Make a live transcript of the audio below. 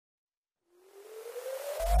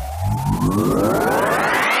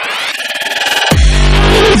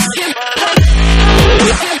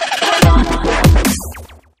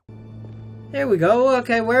There we go.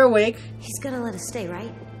 Okay, we're awake. He's gonna let us stay,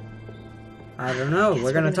 right? I don't know.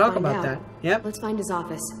 We're gonna talk about that. Yep. Let's find his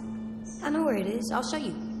office. I know where it is. I'll show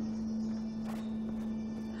you.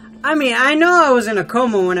 I mean, I know I was in a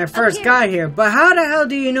coma when I first got here, but how the hell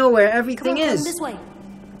do you know where everything is? Come this way.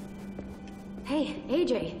 Hey,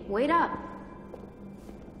 AJ, wait up.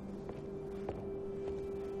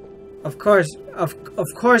 Of course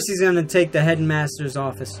he's gonna take the headmaster's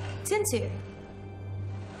office. Tin's here.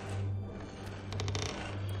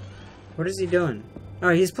 What is he doing? Oh,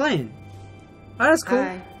 he's playing. Oh, that's cool.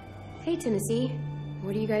 Hi. Hey, Tennessee.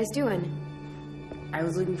 What are you guys doing? I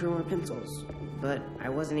was looking for more pencils, but I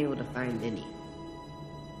wasn't able to find any.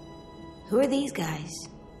 Who are these guys?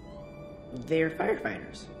 They're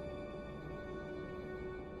firefighters.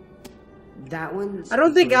 That one's... I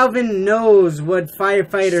don't think Alvin knows what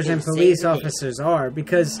firefighters and police officers are,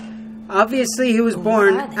 because obviously he was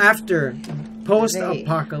born after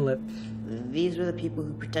post-apocalypse. These were the people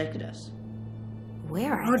who protected us.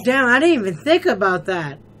 Where are Oh, they? damn, I didn't even think about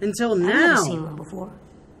that until now. I've never seen one before.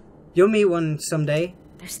 You'll meet one someday.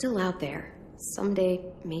 They're still out there. Someday,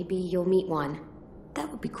 maybe you'll meet one. That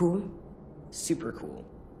would be cool. Super cool.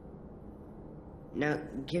 Now,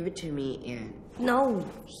 give it to me and... No,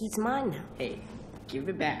 he's mine now. Hey, give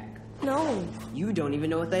it back. No. You don't even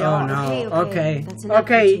know what they Oh, are. no. Okay. That's enough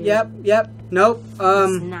Okay, for you. yep. Nope.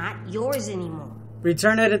 It's not yours anymore.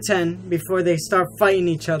 Return it at 10 before they start fighting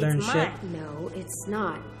each other and shit. Mine. No, it's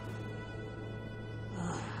not.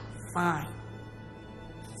 Fine.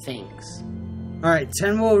 Thanks. Alright,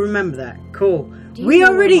 10 will remember that. Cool. Do you We know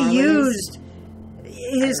already where Marlon used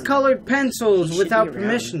his colored pencils without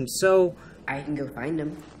permission, so... I can go find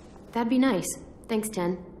them. That'd be nice. Thanks,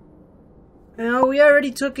 Ten. You know, we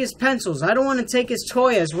already took his pencils. I don't want to take his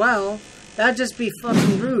toy as well. That'd just be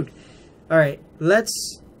fucking rude. Alright,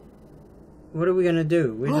 let's... What are we gonna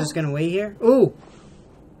do? We're just gonna wait here? Ooh!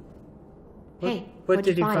 Hey, What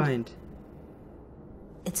did he find?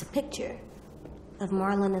 It's a picture of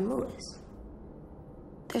Marlon and Lewis.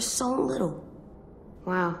 They're so little.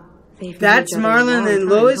 Wow. That's Marlon and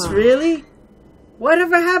Lewis? Really?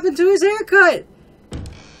 Whatever happened to his haircut?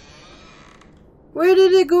 Where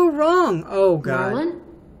did it go wrong? Oh, God. Marlon?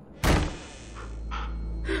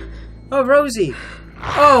 Oh, Rosie.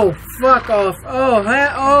 Oh, fuck off. Oh,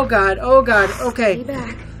 oh, God. Oh, God. Okay. Be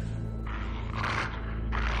back.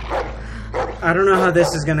 I don't know how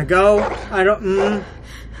this is gonna go. I don't...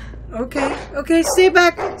 Okay, stay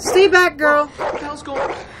back. Stay back, girl. What the hell's going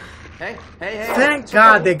on? Hey. Thank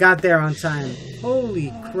God they got there on time.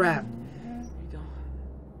 Holy crap.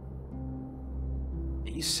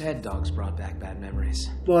 You said dogs brought back bad memories.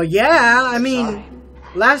 Well, yeah, I mean,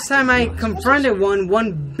 last time I confronted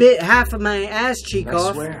one bit half of my ass cheek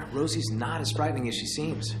off. I swear, Rosie's not as frightening as she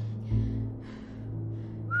seems.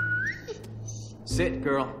 Sit,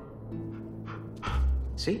 girl.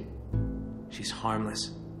 See? She's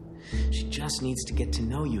harmless. She just needs to get to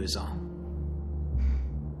know you is all.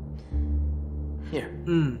 Here.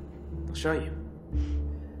 I'll show you.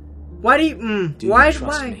 Why do you, Do you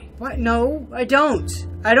trust me? Why? No, I don't.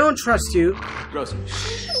 I don't trust you. Rosie.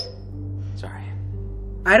 Sorry.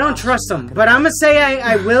 I don't trust them, but I'm gonna say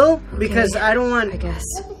I will, because I don't want I guess.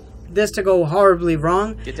 this to go horribly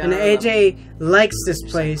wrong. Get down And on the AJ likes this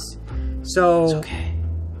place, It's so okay.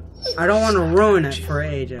 I don't want to ruin it for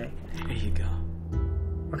AJ. There you go.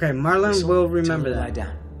 Okay, Marlon will remember Tell her to that.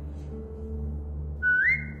 lie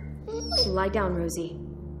down. Lie down, Rosie.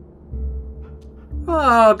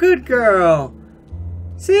 Oh, good girl.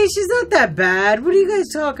 See, she's not that bad. What are you guys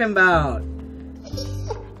talking about?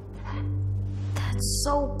 That's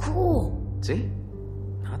so cool. See?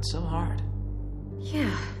 Not so hard.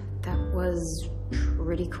 Yeah, that was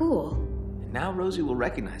pretty cool. And now Rosie will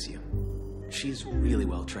recognize you. She's really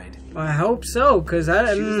well trained. I hope so, because She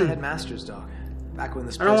was the headmaster's dog. Back when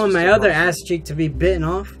this I don't want my other ass cheek to be bitten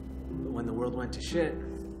off. But when the world went to shit,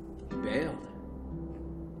 he bailed.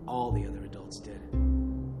 All the other adults did.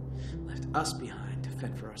 Left us behind to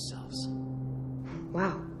fend for ourselves.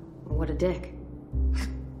 Wow, what a dick.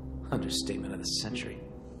 Understatement of the century.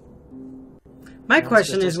 My Now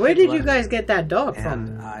question let's is, just where take did you life. guys get that dog from?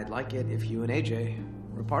 And I'd like it if you and AJ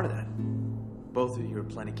were part of that. Both of you are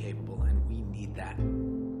plenty capable, and we need that.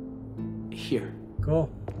 Here. Cool.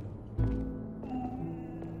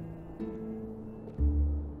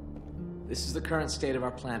 This is the current state of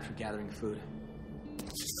our plan for gathering food.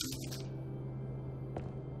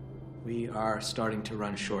 We are starting to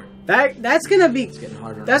run short. That's gonna be It's getting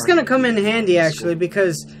harder and that's harder gonna come in to keep handy people actually, school.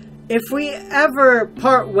 because if we ever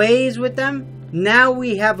part ways with them, now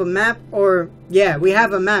we have a map, or yeah, we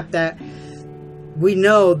have a map that we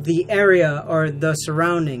know the area or the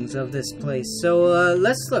surroundings of this place. So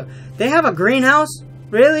let's look. They have a greenhouse,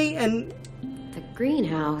 really? And The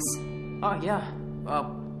greenhouse. Oh, yeah.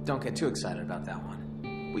 Well, don't get too excited about that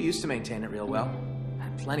one. We used to maintain it real well.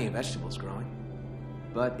 Had plenty of vegetables growing.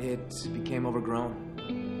 But it became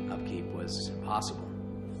overgrown. Upkeep was impossible.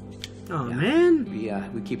 oh Yeah,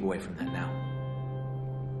 man, we keep away from that now.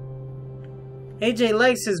 AJ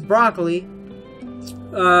likes his broccoli.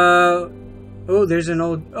 Oh, there's an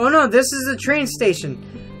old... Oh no, this is the train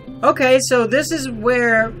station. Okay, so this is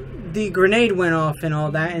where the grenade went off and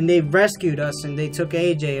all that, and they rescued us and they took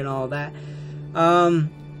AJ and all that.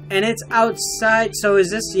 And it's outside, so is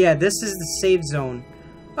this... Yeah, this is the safe zone.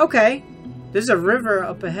 Okay. There's a river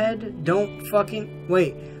up ahead. Don't fucking...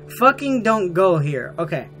 Wait. Fucking don't go here.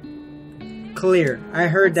 Okay. Clear. I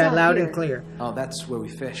heard that loud and clear. Oh, that's where we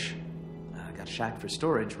fish. I got a shack for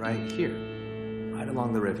storage right here. Right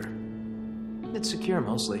along the river. It's secure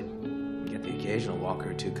mostly. Get the occasional walker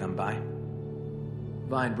or two come by.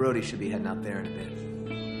 Vi and Brody should be heading out there in a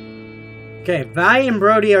bit. Okay, Vi and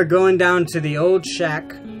Brody are going down to the old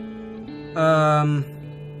shack.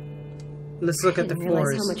 Let's look at the I didn't realize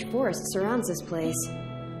forest. how much forest surrounds this place.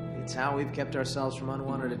 It's how we've kept ourselves from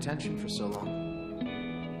unwanted attention for so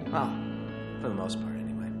long. Well, for the most part,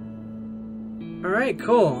 anyway. Alright,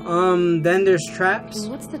 cool. Then there's traps.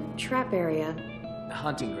 And what's the trap area?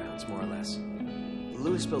 Hunting grounds, more or less.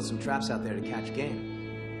 Lewis built some traps out there to catch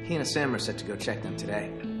game. He and Sam are set to go check them today.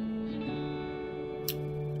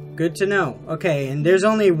 Good to know. Okay, and there's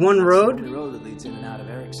only one That's road? the only road that leads in and out of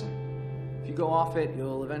Erickson. If you go off it,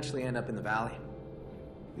 you'll eventually end up in the valley.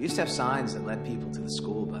 We used to have signs that led people to the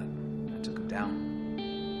school, but I took them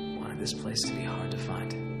down. Wanted this place to be hard to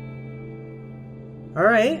find.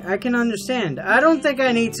 Alright, I can understand. I don't think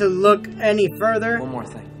I need to look any further. One more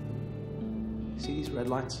thing. See these red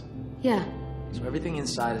lines? Yeah. So everything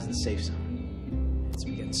inside is the safe zone. It's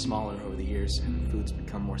been getting smaller over the years, and food's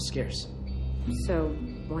become more scarce. So,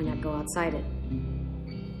 why not go outside it?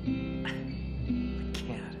 I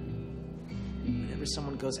can't. Whenever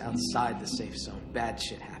someone goes outside the safe zone, bad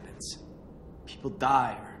shit happens. People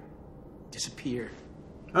die or disappear.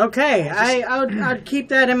 Okay, I'd keep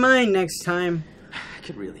that in mind next time. I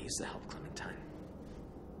could really use the help, Clementine.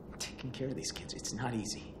 Taking care of these kids, it's not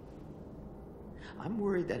easy. I'm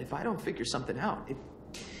worried that if I don't figure something out,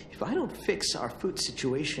 if I don't fix our food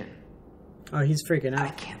situation... Oh, he's freaking out. I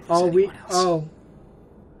can't lose anyone else. Oh.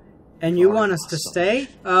 And you Or want us to so stay?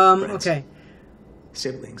 much. Friends, Okay.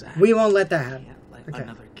 Siblings, I We won't let that happen. can't let Okay.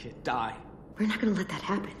 another kid die. We're not gonna let that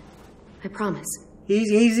happen. I promise.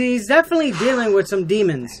 He's definitely dealing with some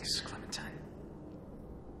demons. Thanks, Clementine.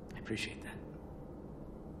 I appreciate that.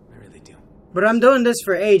 I really do. But I'm doing this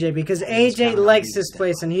for AJ because Everyone's AJ counting on likes you to this step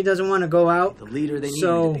place up. and he doesn't want to go out. The leader they need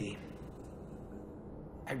So- me to be.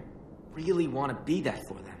 I really want to be that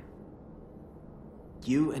for them.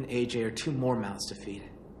 You and AJ are two more mouths to feed.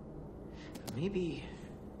 Maybe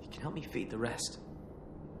you can help me feed the rest.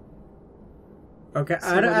 Okay,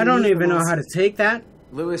 So what do I you don't need even from know us? how to take that.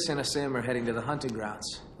 Lewis and Asim are heading to the hunting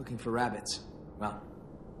grounds, looking for rabbits. Well,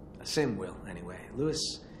 Asim will, anyway.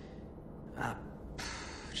 Lewis,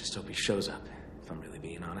 just hope he shows up, if I'm really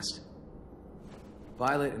being honest.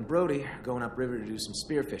 Violet and Brody are going upriver to do some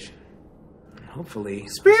spearfishing. Hopefully...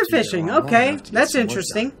 Spearfishing, they'll be okay. enough to get That's some work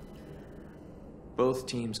interesting. done. Both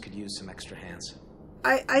teams could use some extra hands.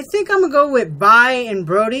 I think I'm gonna go with Vi and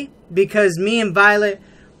Brody because me and Violet,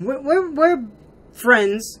 we're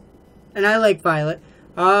friends, and I like Violet.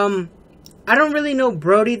 I don't really know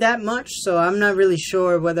Brody that much, so I'm not really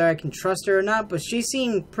sure whether I can trust her or not. But she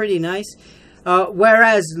seemed pretty nice.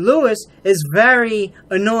 Whereas Lewis is very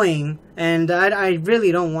annoying, and I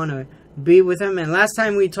really don't want to be with him. And last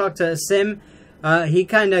time we talked to Sim, he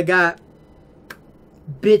kind of got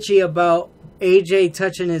bitchy about AJ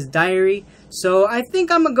touching his diary. So I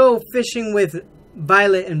think I'm going to go fishing with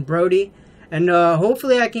Violet and Brody. And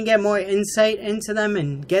hopefully I can get more insight into them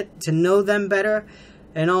and get to know them better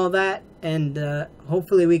and all that. And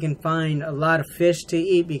hopefully we can find a lot of fish to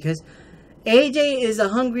eat because AJ is a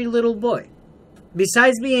hungry little boy.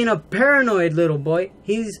 Besides being a paranoid little boy,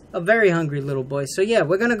 he's a very hungry little boy. So yeah,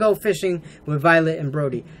 we're going to go fishing with Violet and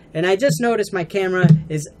Brody. And I just noticed my camera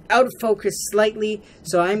is out of focus slightly,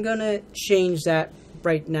 so I'm going to change that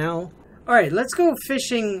right now. Alright, let's go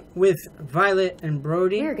fishing with Violet and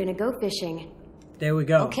Brody. We're gonna go fishing. There we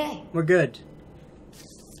go. Okay. We're good.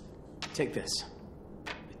 Take this.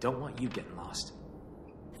 I don't want you getting lost.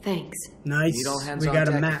 Thanks. Nice. Need all hands We on got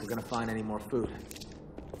a deck map. if we're gonna find any more food.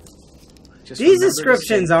 Just These remember to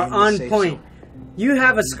descriptions stay are in the on safe point. zone. You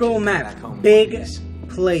have a school Back map. home one Big of these.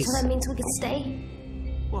 place. So that means we can stay?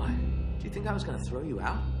 What? Do you think I was gonna throw you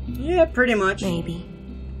out? Yeah, pretty much. Maybe.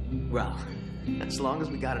 Well, as long as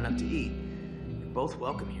we got enough to eat, you're both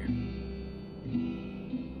welcome here.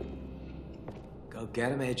 Go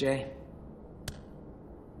get him, AJ.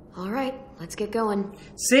 Alright, let's get going.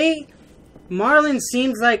 See? Marlon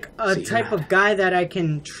seems like a See you type out. of guy that I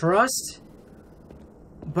can trust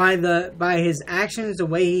by his actions, the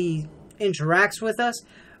way he interacts with us.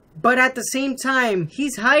 But at the same time,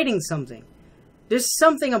 he's hiding something. There's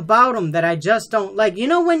something about him that I just don't like. You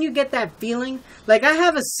know when you get that feeling? Like, I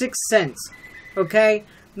have a sixth sense, okay?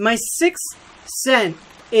 My sixth sense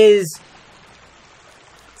is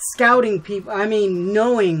scouting people. I mean,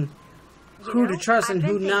 knowing who to trust and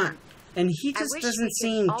who not. And he just doesn't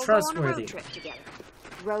seem trustworthy.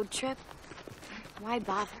 Road trip? Why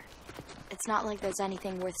bother? It's not like there's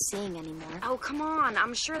anything worth seeing anymore. Oh, come on.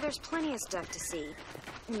 I'm sure there's plenty of stuff to see.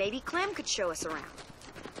 Maybe Clem could show us around.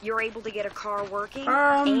 You're able to get a car working,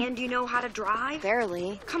 and you know how to drive?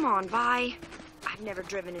 Barely. Come on, Vi. I've never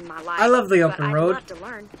driven in my life. I love the but open I'd road. love to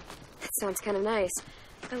learn. That sounds kind of nice.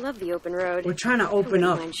 I love the open road. We're trying to I open wouldn't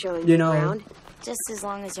up, mind showing you know, around. Just as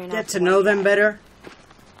long as you're not get to the know one them guy. better.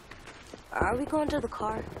 Are we going to the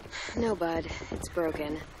car? No, bud. It's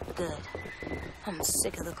broken. Good. I'm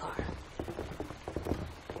sick of the car.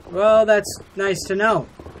 Well, that's nice to know.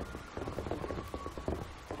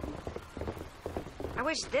 I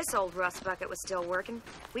wish this old rust bucket was still working.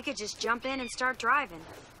 We could just jump in and start driving.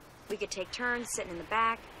 We could take turns sitting in the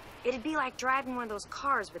back. It'd be like driving one of those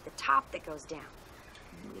cars with the top that goes down.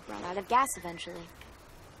 We'd run out of gas eventually.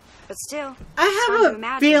 But still, I it's fun have to a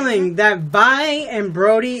imagine, feeling isn't it? that Vi and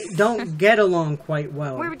Brody don't get along quite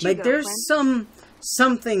well. Where would you Like, go, there's Clem?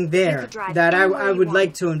 something there could drive that anywhere I you would want.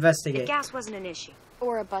 like to If investigate. gas wasn't an issue.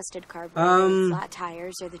 Or a busted carburetor, flat Um,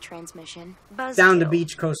 tires, or the transmission. down the Buzzkill.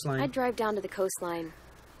 beach coastline. I'd drive down to the coastline.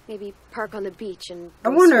 Maybe park on the beach and I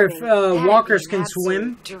go wonder if swimming. That'd walkers be an can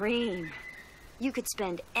swim. absolute Dream. You could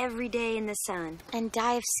spend every day in the sun. And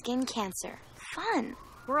die of skin cancer. Fun.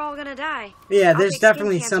 We're all gonna die. Yeah, I'll there's take skin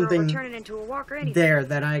definitely cancer over something turning into a walker anyway. there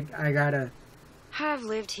that I gotta. I've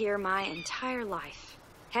lived here my entire life.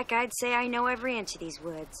 Heck, I'd say I know every inch of these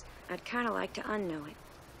woods. I'd kind of like to unknow it.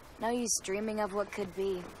 No use dreaming of what could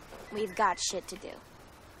be. We've got shit to do.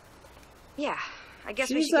 Yeah, I guess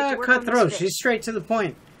we She's should get to work on this cutthroat. fish. She's straight to the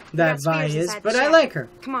point. We That got Vi spears is, inside the but I shack. like her.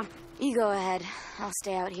 Come on. You go ahead. I'll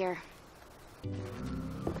stay out here.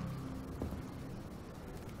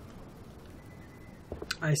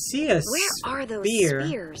 I see a Where are those spear.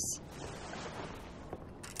 spears?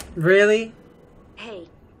 Really? Hey,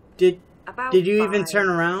 Did about you even Vi. turn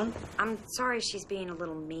around? I'm sorry she's being a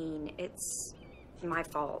little mean. It's my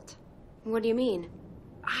fault. What do you mean?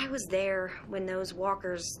 I was there when those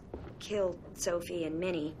walkers killed Sophie and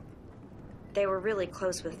Minnie. They were really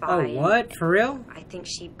close with Vi. Oh, and what? For real? I think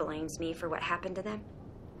she blames me for what happened to them.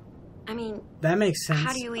 I mean, That makes sense.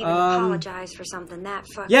 how do you even apologize for something that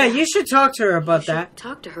fucked Yeah, up? you should talk to her about You should that.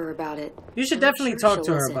 talk to her about it. You should I'm definitely sure talk she'll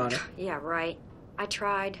to her listen. about it. Yeah, right. I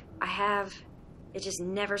tried. I have. It just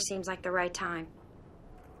never seems like the right time.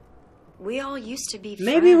 We all used to be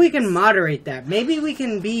Maybe we can friends. moderate that. Maybe we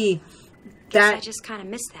can be Guess I that just kind of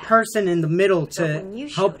missed that. person in the middle But when you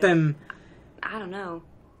to help showed up, them. I don't know.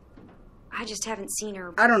 I just haven't seen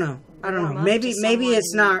her. I don't know. warm up Maybe to maybe someone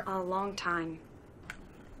it's in not. a long time.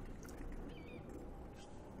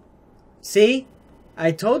 See?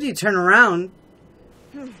 I told you turn around.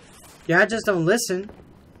 Yeah, just don't listen.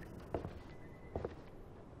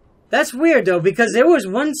 That's weird though, because there was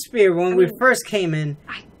one spear when we first came in,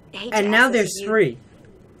 I hate and to now ask this there's of you, 3.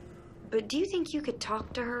 But do you think you could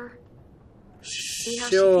talk to her how she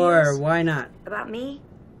Sure, feels? why not? about me?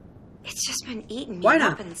 It's just been eating me Why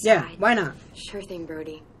up not? inside. Yeah, why not? Sure thing,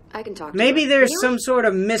 Brody. I can talk to Maybe her. there's Really? some sort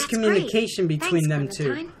of That's miscommunication great. between Thanks, them two.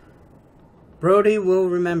 Clementine. Brody will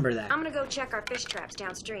remember that. I'm gonna go check our fish traps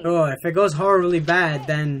downstream. Oh, if it goes horribly bad,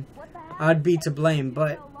 then I'd be to blame,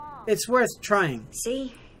 but it's worth trying.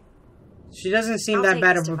 See? She doesn't seem I'll that take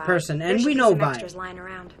bad this of a to Vi. person, There and should we be know some Vi. extras lying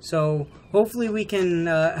around. So hopefully we can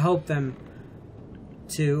help them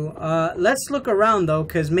to. Let's look around though,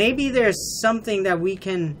 because maybe there's something that we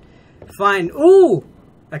can find. Ooh,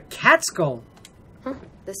 a cat skull. Huh,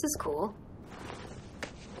 this is cool.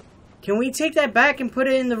 Can we take that back and put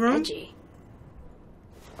it in the room? Edgy.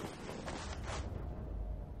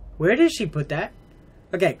 Where did she put that?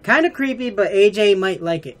 Okay, kind of creepy, but AJ might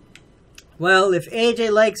like it. Well, if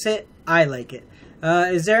AJ likes it, I like it.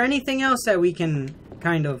 Is there anything else that we can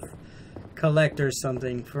kind of collect or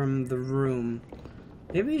something from the room?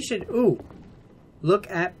 Maybe we should... Ooh. Look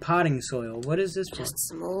at potting soil. What is this for? Just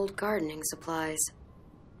some old gardening supplies.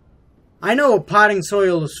 I know what potting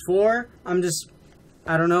soil is for.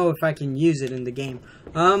 I don't know if I can use it in the game.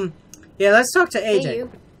 Yeah, let's talk to AJ. Hey,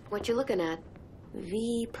 you. What you looking at?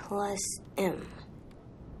 V plus M.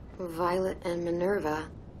 Violet and Minerva.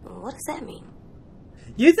 What does that mean?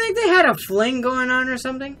 You think they had a fling going on or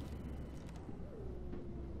something?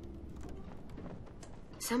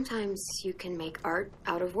 Sometimes you can make art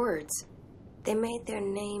out of words. They made their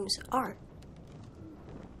names art.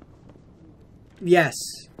 Yes.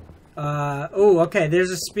 Oh, okay,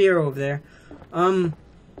 there's a spear over there.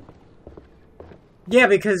 Yeah,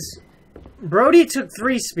 because Brody took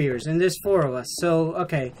 3 spears, and there's 4 of us. So,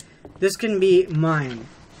 okay, this can be mine.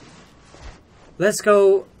 Let's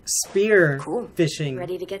go spear fishing.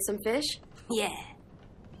 Ready to get some fish? Yeah.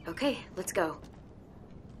 Okay, let's go.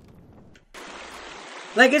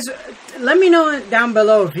 Like, let me know down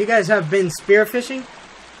below if you guys have been spearfishing.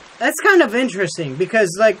 That's kind of interesting because,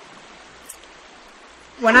 like,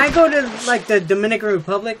 when I go to, like, the Dominican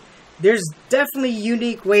Republic, there's definitely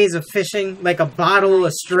unique ways of fishing, like a bottle,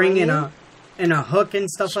 a string, and a hook and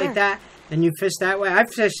stuff like that. And you fish that way. I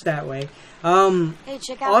fished that way. Hey,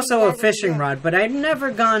 check out Also a fishing rod, but I've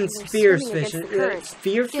never gone spear fishing.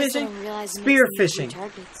 Spear fishing? Spear fishing.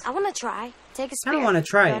 I want to try. Take a spear. I don't want to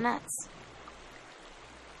try Go it. nuts.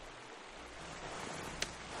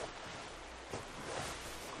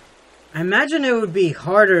 I imagine it would be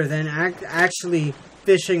harder than actually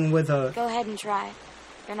fishing with a Go ahead and try.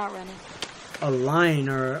 You're not running. line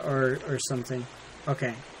or something.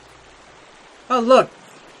 Okay. Oh, look.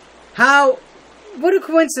 How... What a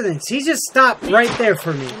coincidence. He just stopped right there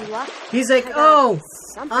for me. Any luck? He's like, oh,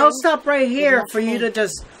 I'll stop right here for you to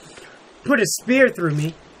just put a spear through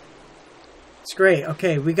me. It's great.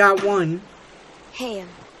 Okay, we got one. Hey,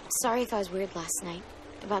 sorry if I was weird last night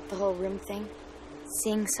about the whole room thing.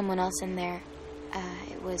 Seeing someone else in there,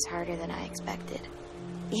 it was harder than I expected.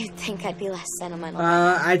 You'd think I'd be less sentimental.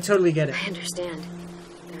 I totally get it. I understand.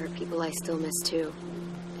 There are people I still miss too.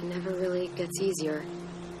 It never really gets easier.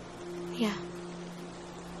 Yeah.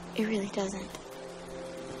 It really doesn't.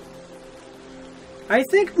 I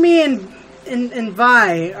think me and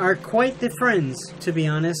Vi are quite the friends, to be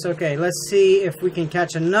honest. Okay, let's see if we can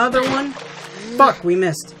catch another one. Fuck, we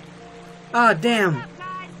missed. Ah, damn. What's up,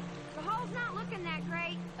 guys? The hole's not looking that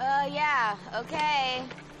great. Yeah, okay.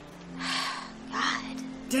 God.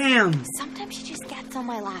 Damn. Sometimes she just gets on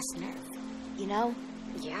my last nerve. You know?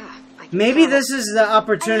 Yeah. I can Maybe tell. this is the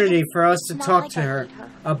opportunity for us to It's not talk like to I her hate her.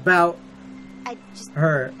 about I just...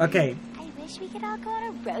 her. Okay, I wish we could all go on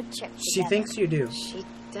a road trip together. she thinks you do. She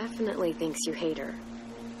definitely thinks you hate her.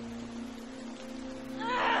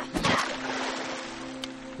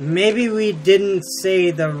 Maybe we didn't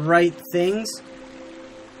say the right things.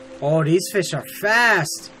 Oh, these fish are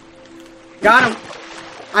fast. Got him.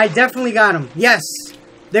 I definitely got him. Yes.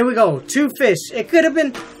 There we go. 2 fish. It could have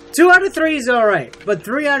been 2 out of 3 is alright. But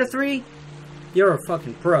 3 out of 3, you're a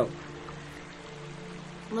fucking pro.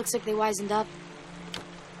 Looks like they wisened up.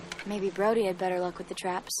 Maybe Brody had better luck with the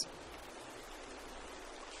traps.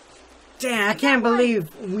 Damn, I can't believe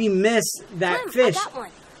we missed that fish. I got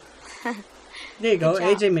one. There you go.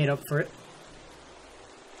 Good job. AJ made up for it.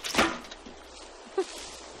 I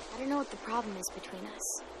don't know what the problem is between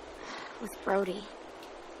us. With Brody.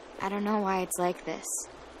 I don't know why it's like this.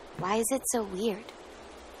 Why is it so weird?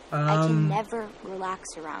 I can never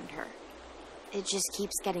relax around her. It just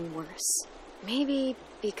keeps getting worse. Maybe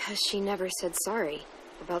because she never said sorry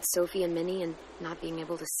about Sophie and Minnie and not being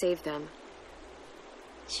able to save them.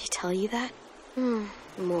 Did she tell you that?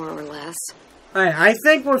 More or less. Alright, I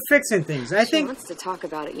think we're fixing things. I She think... wants to talk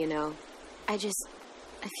about it, you know. I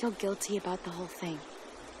feel guilty about the whole thing.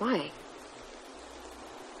 Why?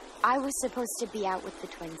 I was supposed to be out with the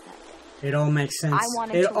twins that day. It all makes sense. I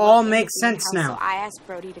wanted It to all work in makes the sense greenhouse, now. So I asked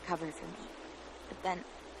Brody to cover for me. But then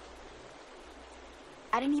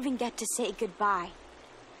I didn't even get to say goodbye.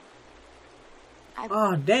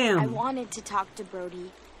 Oh, damn. I wanted to talk to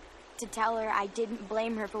Brody, to tell her I didn't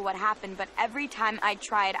blame her for what happened, but every time I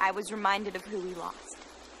tried, I was reminded of who we lost.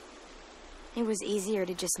 It was easier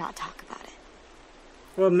to just not talk about it.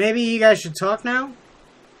 Well, maybe you guys should talk now?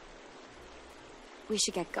 We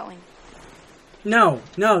should get going. No,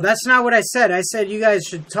 that's not what I said. I said you guys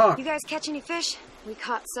should talk. You guys catch any fish? We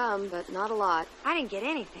caught some, but not a lot. I didn't get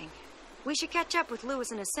anything. We should catch up with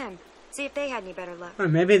Lewis and Asim. See if they had any better luck. Or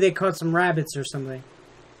maybe they caught some rabbits or something.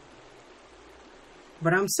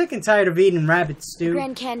 But I'm sick and tired of eating rabbits, dude.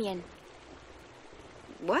 Grand Canyon.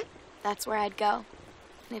 What? That's where I'd go.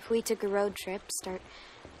 If we took a road trip, start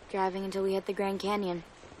driving until we hit the Grand Canyon.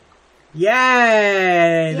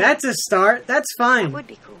 Yay! That's a start. That's fine. That would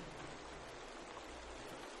be cool.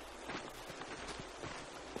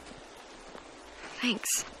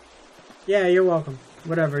 Thanks. Yeah, you're welcome.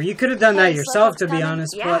 Whatever. You could have done that yourself, to be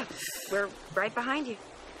honest, Yeah, but we're right behind you.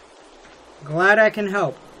 glad I can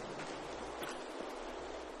help.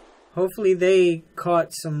 Hopefully they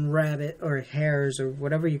caught some rabbit or hares or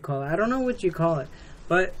whatever you call it. I don't know what you call it,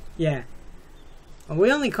 but yeah.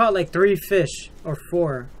 We only caught like 3 fish or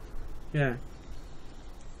 4. Yeah.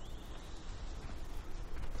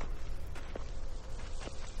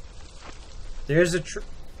 There's a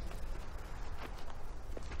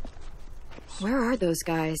Where are those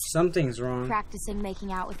guys? Something's wrong. Practicing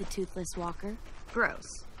making out with a toothless walker. Gross.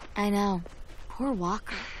 I know. Poor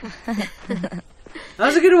walker. That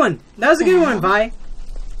was a good one. That was a good one, Vi.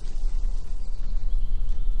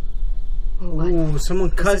 Ooh,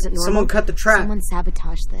 someone cut the trap. Someone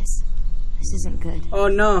sabotaged this. This isn't good. Oh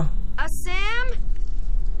no. Sam?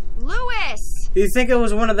 Lewis! Do you think it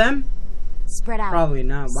was one of them? Spread out. Probably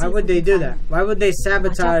not. Why would they do that? Why would they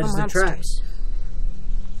sabotage the traps?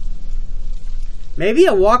 Maybe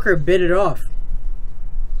a walker bit it off.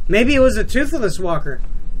 Maybe it was a toothless walker.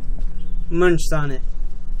 Munched on it.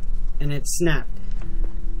 And it snapped.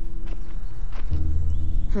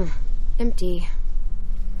 Empty.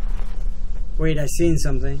 Wait, I seen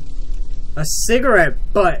something. A cigarette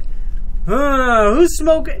butt. Who's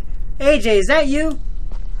smoking? AJ, is that you?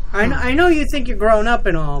 I know you think you're grown up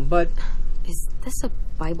and all, but... Is this a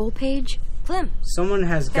Bible page? Clem. Someone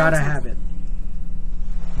has gotta have it.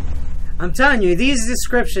 I'm telling you, these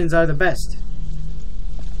descriptions are the best.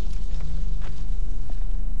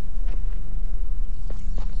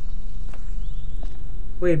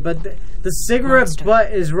 Wait, but the cigarette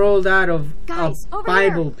butt is rolled out of Guys, a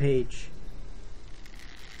Bible page.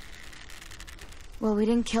 Well, we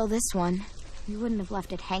didn't kill this one. We wouldn't have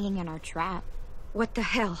left it hanging in our trap. What the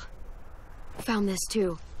hell? Found this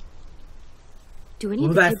too. Do any Will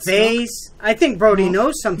of the that kids phase? I think Brody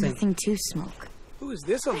knows something. Nothing to smoke. Who is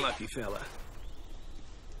this unlucky fella?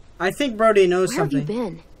 I think Brody knows Where something. have you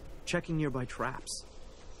been? Checking nearby traps.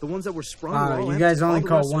 The ones that were sprung. You guys only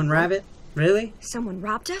caught one rabbit? Really? Someone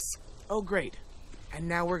robbed us? Oh, great. And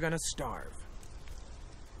now we're gonna starve.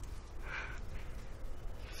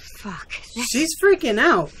 Fuck. She's freaking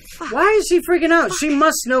out. Fuck. Why is she freaking out? Fuck. She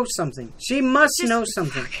must know something. She must know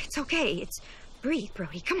something. Fuck. It's okay. It's... Breathe,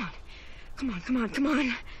 Brody. Come on. Come on, come on, come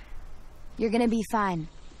on. You're gonna be fine.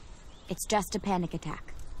 It's just a panic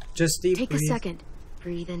attack. Just deep Take breathe. a second.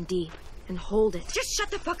 Breathe in deep and hold it. Just shut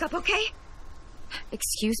the fuck up, okay?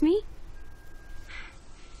 Excuse me?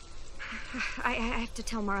 I have to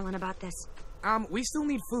tell Marlon about this. We still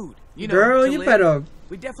need food. You know, Girl, to you live. better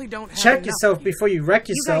We definitely don't have check enough yourself here. before you wreck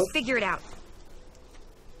You yourself. guys figure it out.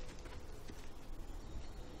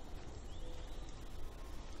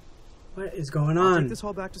 What is going I'll on? take this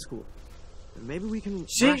all back to school. And maybe we can.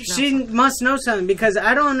 She must know something because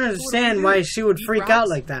I don't understand why she would freak out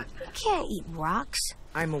like that. We can't eat rocks.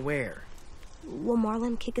 I'm aware. Will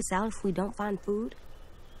Marlon kick us out if we don't find food?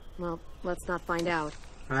 Well, let's not find out.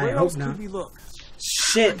 I Where hope else not. could we look?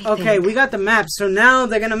 Shit. Okay, we got the map, so now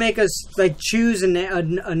they're gonna make us like choose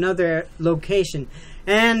another location,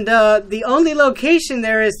 and the only location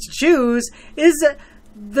there is to choose is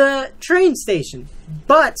the train station.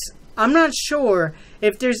 But I'm not sure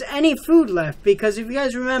if there's any food left because if you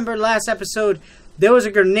guys remember last episode, there was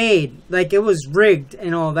a grenade, like it was rigged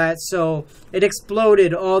and all that, so it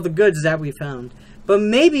exploded all the goods that we found. But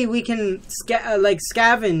maybe we can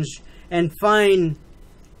scavenge and find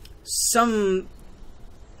some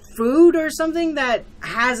food or something that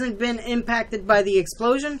hasn't been impacted by the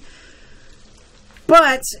explosion.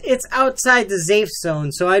 But it's outside the safe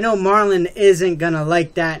zone, so I know Marlon isn't gonna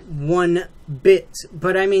like that one bit.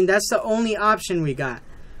 But I mean, that's the only option we got.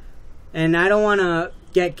 And I don't want to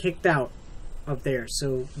get kicked out of there,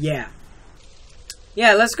 so yeah.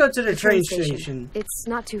 Yeah, let's go to the train station. It's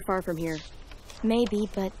not too far from here. Maybe,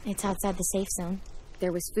 but it's outside the safe zone.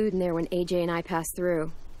 There was food in there when AJ and I passed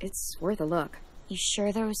through. It's worth a look. You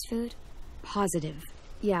sure there was food? Positive.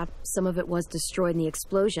 Yeah, some of it was destroyed in the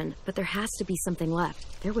explosion, but there has to be something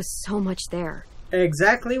left. There was so much there.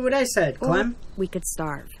 Exactly what I said, Clem. Or we could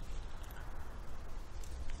starve.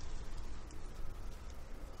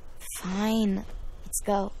 Fine. Let's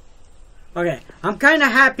go. Okay, I'm kind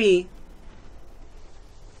of happy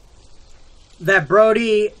that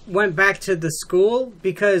Brody went back to the school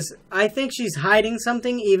because I think she's hiding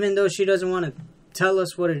something even though she doesn't want to tell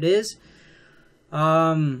us what it is.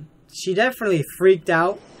 She definitely freaked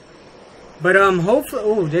out. But hopefully,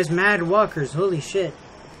 oh, there's mad walkers. Holy shit.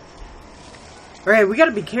 Alright, we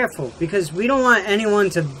gotta be careful, because we don't want anyone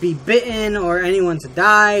to be bitten or anyone to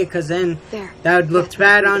die, because then that would look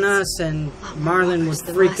bad on us, and Marlon would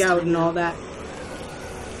freak out and all that.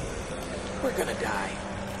 We're gonna die.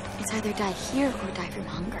 It's either die here or die from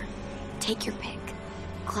hunger. Take your pick.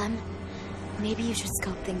 Clem, maybe you should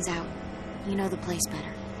scope things out. You know the place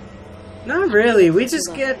better. Not really, we just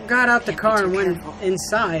got out the car and went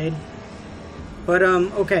inside. But,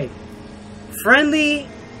 okay. Friendly,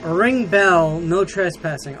 ring bell, no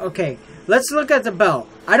trespassing. Okay, let's look at the bell.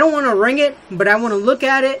 I don't want to ring it, but I want to look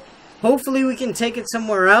at it. Hopefully we can take it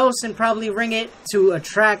somewhere else and probably ring it to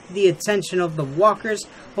attract the attention of the walkers.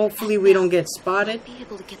 Hopefully we don't get spotted. Be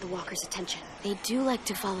able to get the walkers' attention. They do like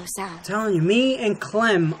to follow sound. I'm telling you, me and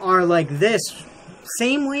Clem are like this.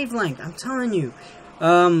 Same wavelength, I'm telling you.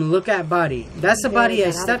 Look at body. That's the body I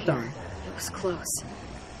stepped on. It was close.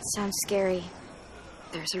 Sounds scary.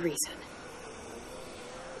 There's a reason.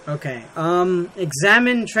 Okay,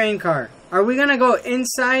 examine train car. Are we gonna go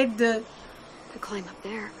inside the Could climb up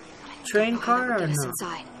there. train car or no?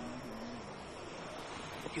 Inside.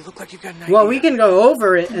 You look like you've got an idea. Well, we can go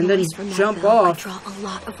over it and then noise from that jump bell off. could draw a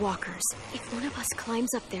lot of walkers. If one of us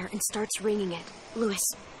climbs up there and starts ringing it, Lewis,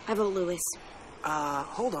 I vote Lewis.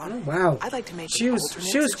 Hold on. Oh, wow. I'd like to make She an was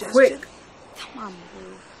alternate quick. Come on,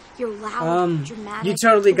 Lou. You're loud, dramatic. You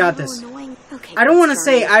totally got a little this. annoying. Okay, I don't want to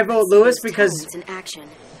sorry. say I vote Lewis because It's an action.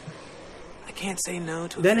 I can't say no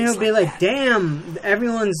to a then face he'll be like, that. damn,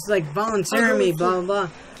 everyone's like volunteering me, blah, blah, blah.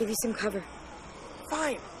 Give you some cover.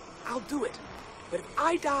 Fine, I'll do it. But if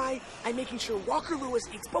I die, I'm making sure Walker Lewis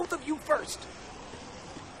eats both of you first.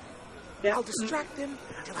 Yeah. I'll distract him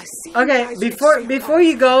until I see Okay, you guys before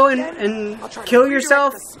you go and I'll try to kill redirect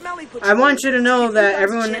yourself, the smelly I patrol want you to know to that give you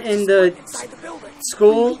guys everyone a chance in to the spread inside the building.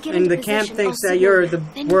 school When we get and the into camp position, thinks I'll that see you're you. the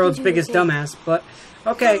Then you world's can do your biggest thing. dumbass, but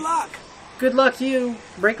okay. Good luck. Good luck to you.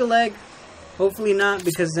 Break a leg. Hopefully not,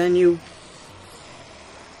 because then you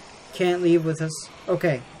can't leave with us.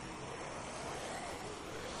 Okay.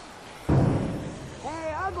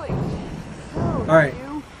 Hey, ugly. Alright.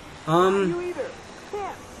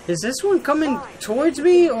 Is this one coming towards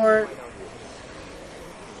me, or...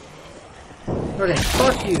 Okay,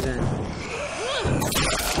 fuck you then.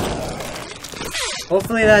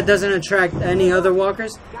 Hopefully that doesn't attract any other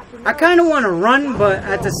walkers. I kind of want to run, but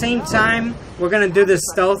at the same time, we're going to do this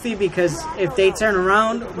stealthy, because if they turn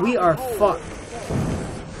around, we are fucked.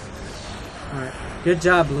 Alright, good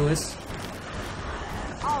job, Lewis.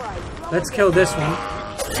 Let's kill this one.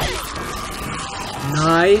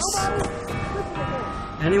 Nice.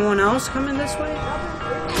 Anyone else coming this way?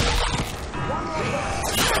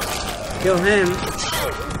 Kill him.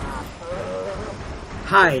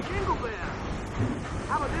 Hide.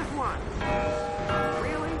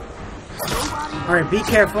 Alright, be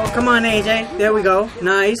careful. Come on, AJ. There we go.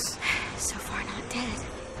 Nice. So far, not dead.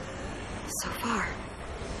 So far.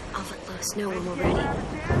 I'll let Lewis know when we're ready.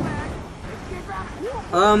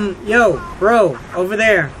 Yo, bro, over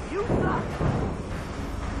there.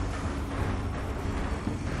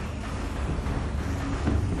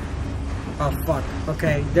 Oh, fuck.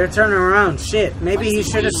 Okay, they're turning around. Shit, maybe he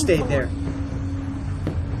should have stayed there.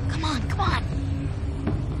 Come on, come on.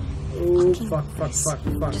 Ooh, Fucking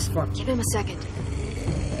fuck. Just give him a second.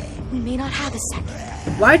 We may not have a second.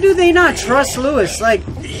 Why do they not trust Lewis? Like,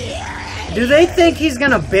 do they think he's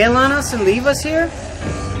gonna bail on us and leave us here?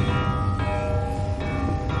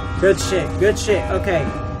 Good shit, okay.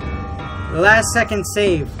 Last second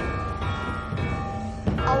save.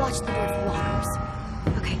 I'll watch the door for walkers.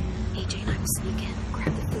 Okay, AJ and I will sneak in,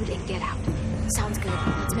 grab the food, and get out. Sounds good.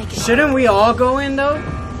 Let's make it. Shouldn't we all go in, though?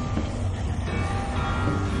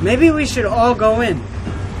 Maybe we should all go in.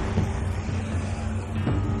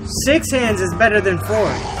 6 hands is better than 4.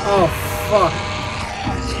 Oh, fuck.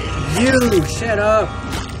 You, shut up.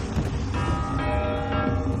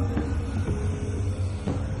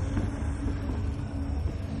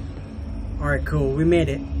 Alright, cool. We made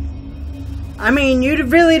it. I mean, you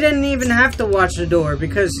really didn't even have to watch the door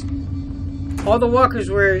because all the walkers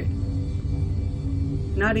were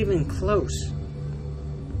not even close.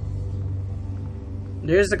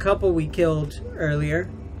 There's the couple we killed earlier.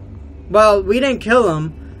 Well, we didn't kill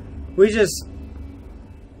them. We just...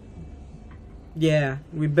 Yeah,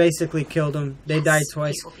 we basically killed them. They died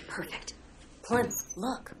twice. This will be perfect. Clem,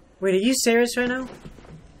 look. Wait, are you serious right now?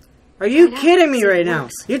 Are you kidding me right now?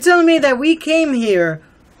 You're telling me that we came here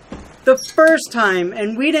the first time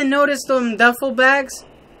and we didn't notice them duffel bags?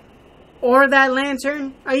 Or that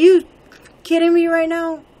lantern? Are you kidding me right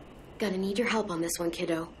now? Gonna need your help on this one,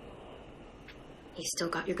 kiddo. You still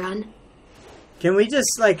got your gun? Can we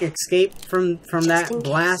just, like, escape from that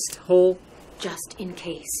blast hole? Just in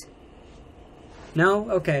case. No?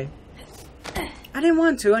 Okay. I didn't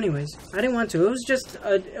want to anyways. I didn't want to. It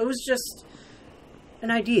was just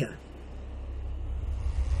an idea.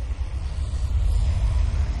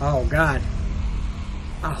 Oh god.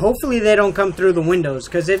 Hopefully they don't come through the windows,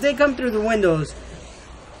 because if they come through the windows,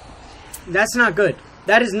 that's not good.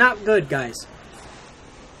 That is not good, guys.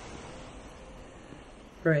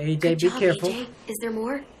 Alright, AJ, Good be job, careful. AJ. Is there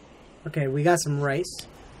more? Okay, we got some rice.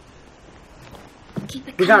 Keep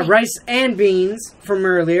it We got coming. rice and beans from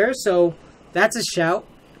earlier, so that's a shout.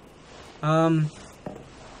 Okay.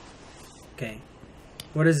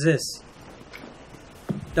 What is this?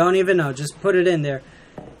 Don't even know. Just put it in there.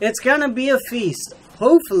 It's gonna be a feast.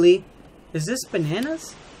 Hopefully. Is this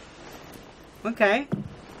bananas? Okay.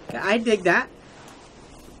 I dig that.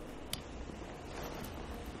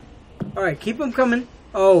 Alright, keep them coming.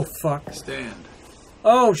 Oh, fuck. Stand.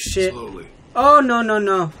 Oh, shit. Slowly. Oh, no, no,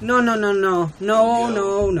 no. No, no, no, no. No,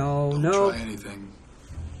 no, no, Don't no. try anything.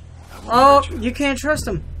 Oh, you can't trust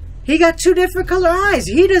him. He got two different color eyes.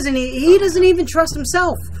 He doesn't even trust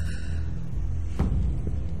himself.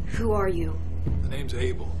 Who are you? The name's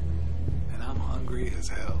Abel, and I'm hungry as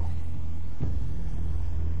hell.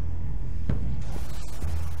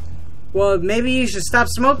 Well, maybe you should stop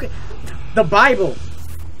smoking the Bible.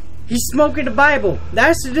 He's smoking the Bible.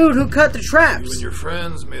 That's the dude who cut the You traps. and your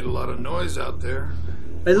friends made a lot of noise out there.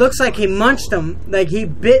 It looks like he munched them. Like he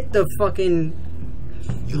bit the fucking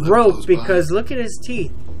You live rope close because by. look at his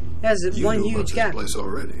teeth. He has You one knew about huge this gap. place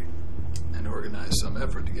already, and organized some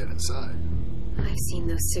effort to get inside. I've seen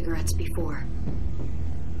those cigarettes before.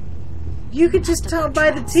 You could just tell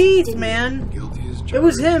by the teeth, man. Guilty as charged. It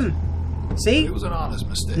was him. See? It was an honest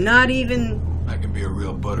mistake. Not even I can be a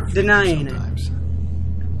real butterfinger denying it. sometimes.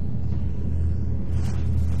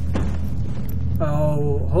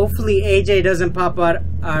 Oh, hopefully AJ doesn't pop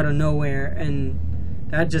out of nowhere, and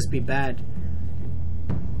that'd just be bad.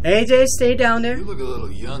 AJ, stay down there. You look a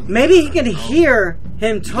little young. Maybe he can hear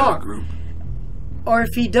him You got a talk. group. Or if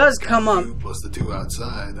he does come up. You plus the two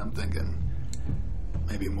outside, I'm thinking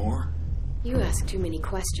maybe more. You ask too many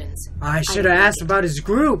questions. I should have asked about his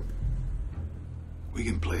group. We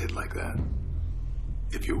can play it like that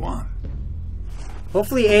if you want.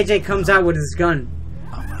 Hopefully AJ comes out with his gun.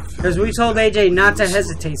 Because we told AJ not to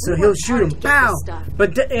hesitate, so he'll shoot him. Pow!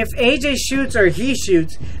 But if AJ shoots or he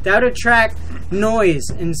shoots, that would attract noise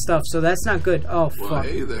and stuff, so that's not good. Oh, Well, fuck.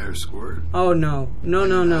 hey there, Squirt. Oh, no. No,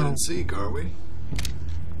 no, Hide no. and seek, are we?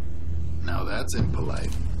 Now that's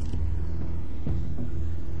impolite.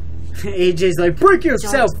 AJ's like, break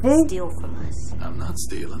yourself, fool! Steal from us. I'm not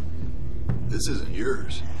stealing. This isn't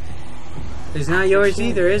yours. It's not yours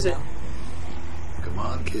either, is it? Come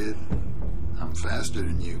on, kid. I'm faster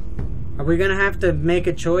than you. Are we gonna have to make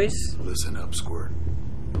a choice? Listen up, Squirt.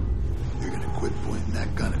 You're gonna quit pointing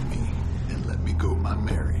that gun at me and let me go my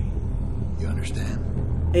Mary. You understand?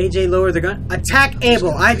 AJ, lower the gun. Attack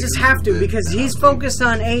Abel. I just have to because he's focused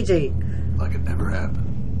on AJ. Like it never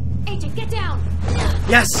happened. AJ, get down!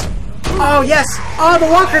 Yes! Oh, yes! Oh, the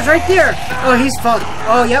walker's right there! Oh, he's fucked.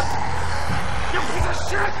 Oh, yep.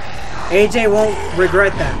 AJ won't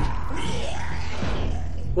regret that.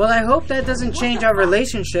 Well, I hope that doesn't change our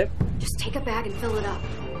relationship. Just take a bag and fill it up.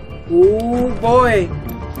 Ooh, boy.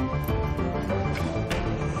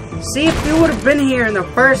 See, if you would have been here in the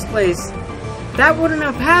first place, that wouldn't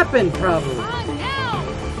have happened, probably.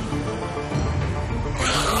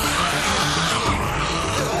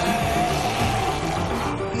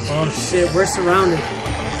 Oh, shit, we're surrounded.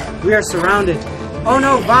 We are surrounded. Oh,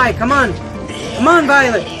 no, Vi, come on. Come on,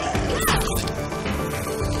 Violet.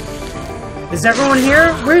 Is everyone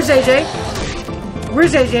here? Where's AJ?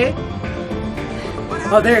 Where's AJ?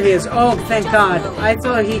 Oh, there he is. Oh, thank God. I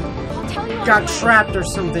thought he got trapped or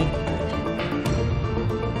something.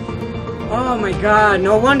 Oh my God.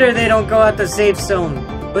 No wonder they don't go out the safe zone.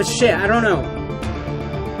 But shit, I don't know.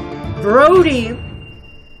 Brody,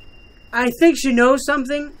 I think she knows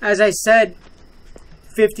something, as I said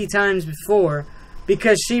 50 times before,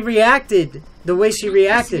 because she reacted the way she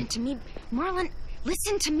reacted. Listen to me, Marlon.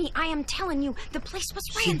 Listen to me. I am telling you, the place was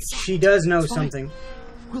ransacked. She does know something.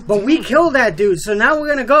 But we killed that dude, so now we're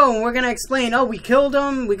gonna go and we're gonna explain, oh, we killed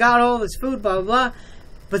him, we got all his food, blah, blah, blah.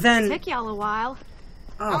 But then... Took y'all a while.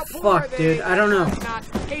 Oh, fuck, dude. I don't know. Not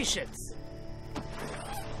patience.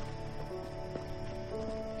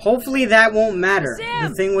 Hopefully that won't matter.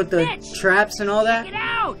 The thing with the traps and all that. Get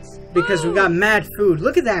out! Because we got mad food.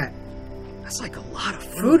 Look at that. That's like a lot of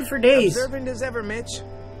Food for days. Observant as ever, Mitch.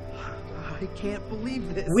 I can't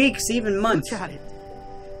believe this. Weeks, even months. Look at it.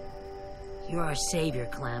 You're our savior,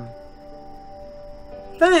 Clem.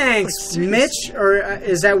 Thanks, Mitch. Or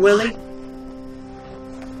is that Willie?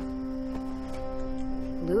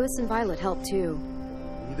 Gus and Violet helped too.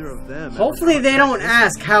 Neither of them. Hopefully they don't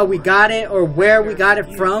ask how we got it or where we got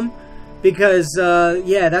it from. Because,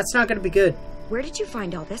 yeah, that's not going to be good. Where did you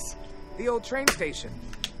find all this? The old train station.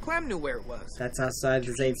 Clem knew where it was. That's outside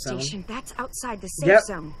the safe zone. Station. That's outside the safe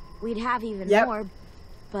zone. We'd have even more,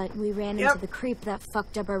 but we ran into the creep that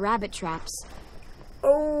fucked up our rabbit traps.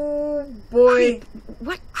 Oh, boy. Creep.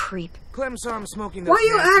 What creep? Clem saw him smoking those Why are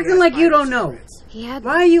you acting like you don't know? He had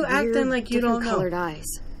Why are you weird, acting like you don't know? colored eyes.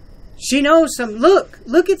 She knows some. Look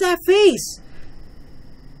at that face.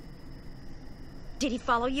 Did he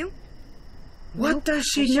follow you? What does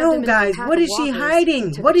I she shoved him know, into a guys? pack What of is she walkers,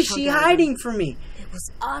 hiding? took What a is chunk she out of hiding him. from me? It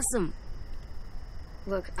was awesome.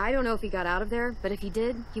 Look, I don't know if he got out of there, but if he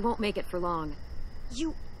did, he won't make it for long.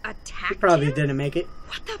 You attacked He probably him? didn't make it.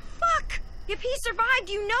 What the fuck? If he survived,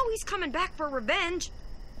 you know he's coming back for revenge.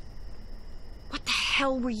 What the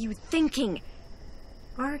hell were you thinking?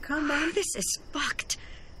 Alright, calm down. This is fucked.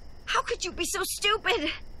 How could you be so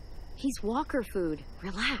stupid? He's walker food.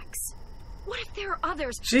 Relax. What if there are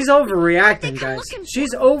others? She's overreacting, guys.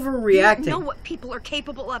 She's overreacting. You know what people are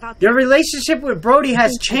capable of out there. Your relationship with Brody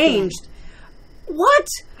has changed. What?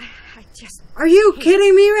 I just... Are you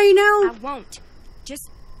kidding me right now? I won't. Just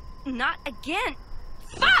not again.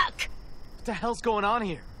 Fuck! What the hell's going on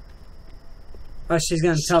here? Oh, she's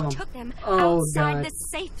gonna tell him. Took them Oh, outside God. the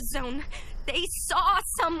safe zone. They saw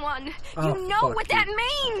someone. Oh, you know fuck what you. that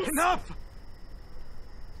means. Enough!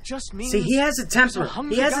 Just means See, he has a temper. there's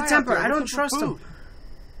hungry He has guy a out temper. there I don't looking for trust him. food.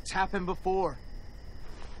 It's happened before.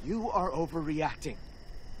 You are overreacting.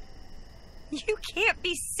 You can't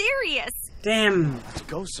be serious. Damn. Let's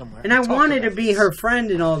go somewhere. And I talk wanted to about be this. her friend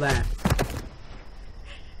and all that.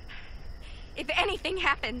 If anything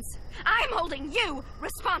happens, I'm holding you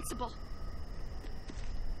responsible.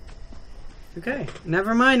 Okay.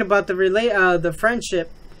 Never mind about the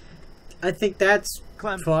friendship. I think that's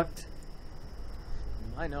Clem. fucked.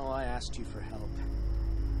 I know I asked you for help.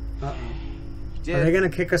 Uh-oh. You did. Are they gonna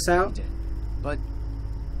kick us You out? did. But...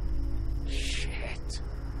 Shit.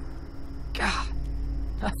 God.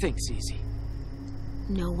 Nothing's easy.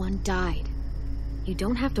 No one died. You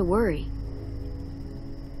don't have to worry.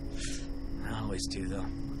 I always do, though.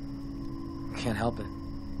 Can't help it.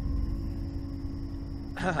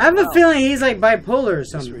 I have a feeling he's like bipolar or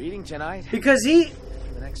Since we're something. eating tonight, Because he...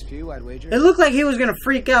 for the next few, I'd wager. It looked like he was gonna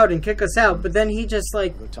freak out and kick us out, but then he just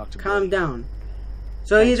like Go talk to calmed Brody. down.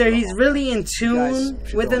 So Thanks either for the he's whole really in guys tune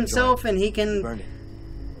should with go himself enjoy and he can Burn it.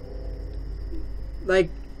 like,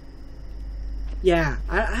 yeah.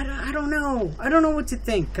 I don't know. I don't know what to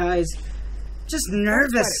think, guys. Just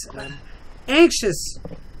nervous, anxious.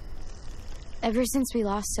 Ever since we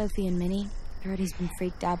lost Sophie and Minnie, Brody's been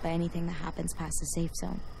freaked out by anything that happens past the safe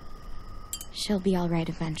zone. She'll be alright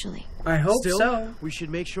eventually. I hope Still, so. we should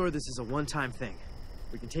make sure this is a one-time thing.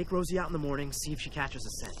 We can take Rosie out in the morning, see if she catches a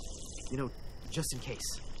scent. You know, just in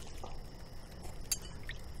case.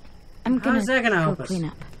 I'm gonna How's that gonna go help us? clean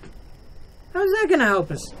up. How's that gonna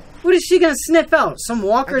help us? What is she gonna sniff out? Some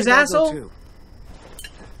walker's I think I'll go asshole? too.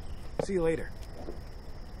 See you later.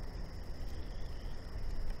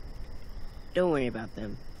 Don't worry about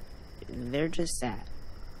them. They're just sad.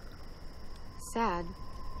 Sad.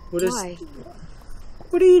 What is? Why?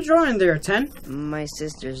 What are you drawing there, 10? My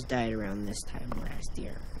sisters died around this time last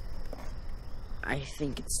year. I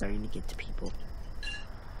think it's starting to get to people.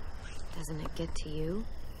 Doesn't it get to you?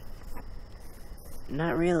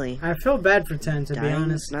 Not really. I feel bad for 10, to be Dying's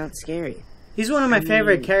honest. not scary. He's one of my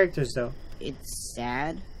favorite mean- characters, though. It's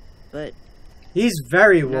sad, but He's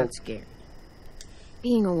very woke. not scary.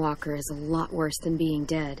 Being a walker is a lot worse than being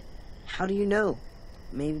dead. How do you know?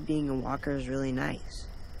 Maybe being a walker is really nice.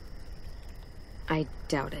 I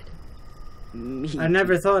doubt it. Me I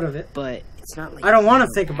never too, thought of it. But it's not like I don't want to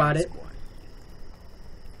being think a about it. bad one.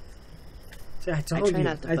 See, I told try you.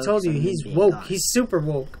 not to I focus told you. on them He's being woke. gone. He's super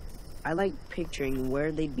woke. I like picturing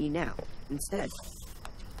where they'd be now instead.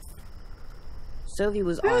 Sophie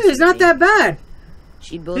was Hey, awesome. he's not that bad.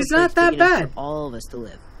 She'd build He's a place not that big enough bad. for all of us to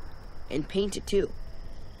live, and paint it too.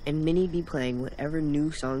 And Minnie'd be playing whatever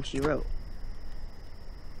new song she wrote.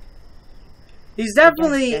 He's I guess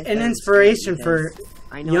definitely that an sounds inspiration scary for because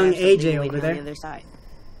I know I young have something AJ waiting over on there. the other side.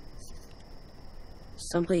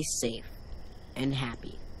 Someplace safe and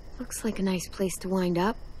happy. Looks like a nice place to wind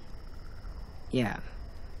up. Yeah,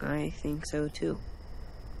 I think so too.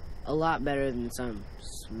 A lot better than some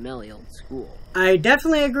smelly old school. I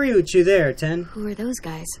definitely agree with you there, 10. Who are those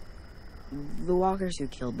guys? The walkers who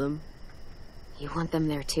killed them, You want them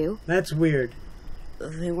there too? That's weird.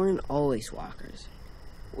 they weren't always walkers.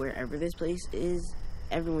 Wherever this place is,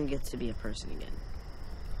 everyone gets to be a person again.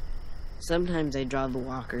 Sometimes I draw the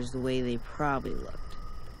walkers the way they probably looked.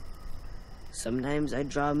 Sometimes I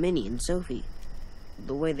draw Minnie and Sophie,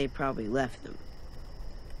 the way they probably left them.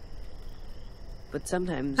 But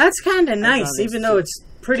sometimes... That's kind of nice, even though it's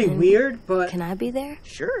pretty weird, but... Can I be there?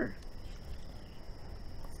 Sure.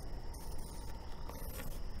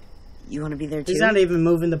 You want to be there too? He's not even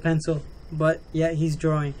moving the pencil, but yeah, he's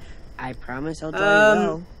drawing. I promise I'll draw you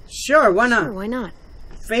well. Sure, why not? Sure, why not?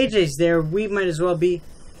 If AJ's there, we might as well be.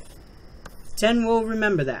 10 will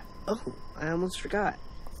remember that. Oh, I almost forgot.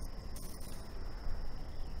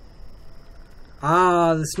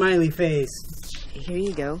 Ah, the smiley face. Here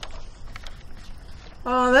you go.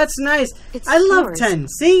 Oh, that's nice. It's I love yours. 10.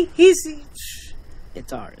 See?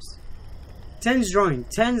 It's ours. 10's drawing.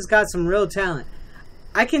 10's got some real talent.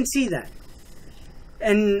 I can see that.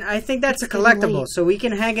 And I think that's a collectible, so we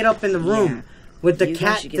can hang it up in the room with the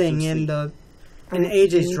cat thing and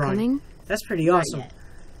AJ's drawing. Coming? That's pretty awesome. Not yet.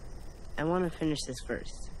 I want to finish this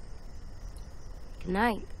first. Good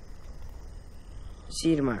night. See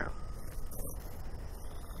you tomorrow.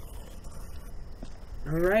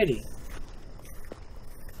 Alrighty.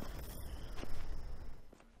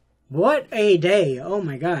 What a day. Oh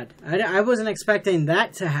my god. I wasn't expecting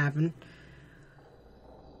that to happen.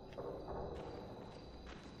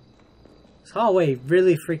 This hallway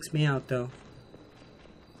really freaks me out though.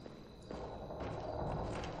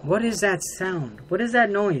 What is that sound? What is that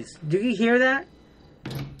noise? Do you hear that?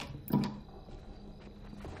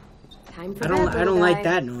 Time for I don't like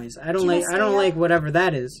that noise. I don't like whatever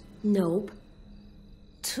that is. Nope.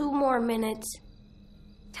 2 more minutes.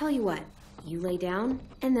 Tell you what, you lay down,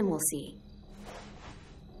 and then we'll see.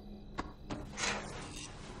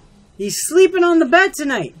 He's sleeping on the bed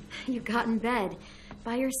tonight. You got in bed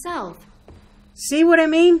by yourself. See what I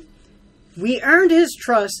mean? We earned his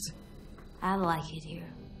trust. I like it here.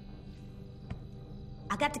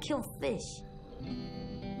 I got to kill fish.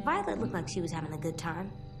 Violet looked like she was having a good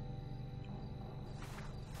time.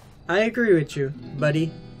 I agree with you,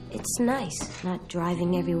 buddy. It's nice, not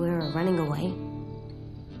driving everywhere or running away.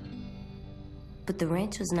 But the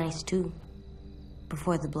ranch was nice too,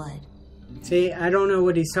 before the blood. See, I don't know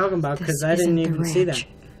what he's talking about because I didn't even see that.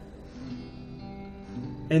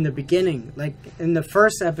 In the beginning, like in the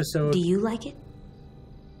first episode. Do you like it?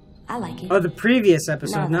 I like it. Oh, the previous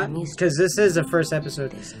episode, No, not because this is the first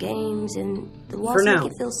episode. There's games and the walls For now.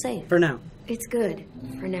 make it feel safe. For now. It's good.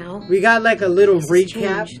 For now. We got like a little This has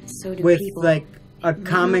recap changed, so do with people. like a It may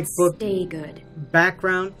comic not book Stay good.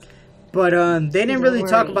 background. But they didn't Don't really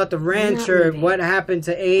talk worry. about the I'm ranch not or leaving. what happened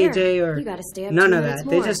to AJ Here, or you gotta stay up none 2 of minutes that.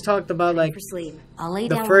 They more. just talked about like For sleep. I'll lay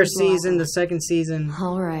the down first with you all. season, the second season,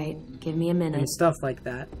 All right. Give me a minute. and stuff like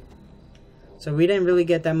that. So we didn't really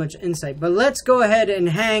get that much insight. But let's go ahead and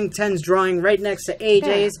hang 10's drawing right next to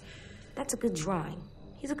AJ's. That's a good drawing.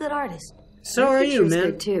 He's a good artist. So Your are you, picture's man.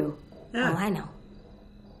 Good too. Yeah. Oh, I know.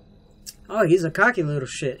 Oh, he's a cocky little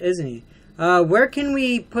shit, isn't he? Where can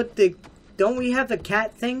we put the... Don't we have the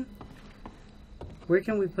cat thing? Where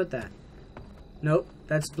can we put that? Nope.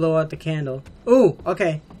 That's blow out the candle. Ooh,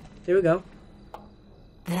 okay. There we go.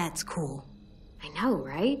 That's cool. I know,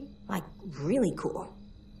 right? Like, really cool.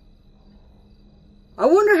 I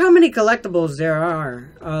wonder how many collectibles there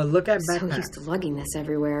are. Look at So backpacks. used to lugging this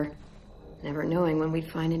everywhere, never knowing when we'd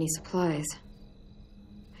find any supplies.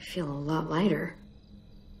 I feel a lot lighter.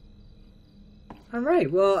 Alright,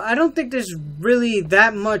 well, I don't think there's really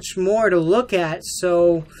that much more to look at,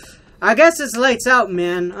 so... I guess it's lights out,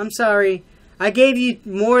 man. I'm sorry. I gave you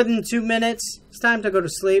more than 2 minutes. It's time to go to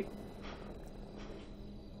sleep.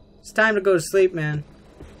 It's time to go to sleep, man.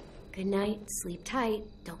 Good night, sleep tight,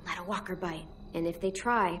 don't let a walker bite. And if they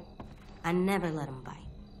try, I never let him bite.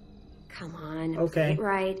 come on, Okay. play it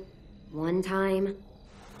right. One time.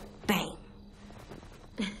 Bang.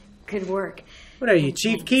 Good work. What are you,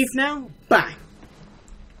 Chief Keef now? Bye.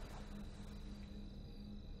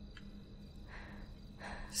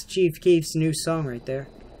 It's Chief Keef's new song right there.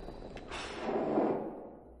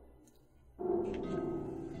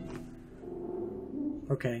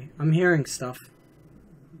 Okay, I'm hearing stuff.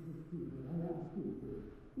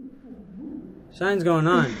 Something's going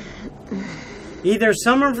on. Either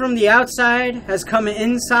someone from the outside has come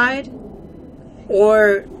inside,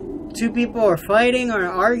 or 2 people are fighting or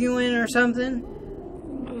arguing or something.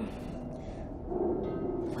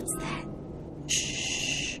 What's that?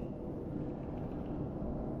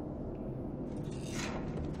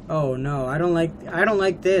 Oh no, I don't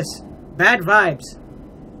like this. Bad vibes.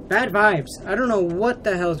 Bad vibes. I don't know what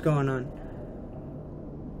the hell's going on.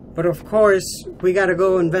 But of course, we gotta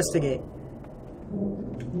go investigate.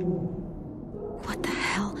 What the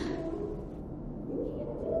hell?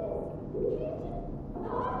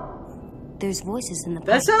 There's voices in the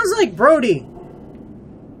That pipe. sounds like Brody.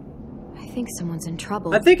 I think someone's in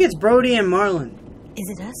trouble. I think it's Brody and Marlon. Is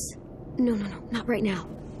it us? No, not right now.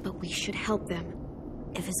 But we should help them.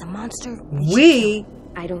 If it's a monster, We?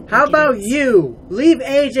 I don't. How about you? Leave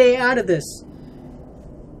AJ out of this.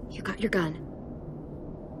 You got your gun.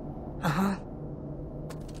 Uh-huh.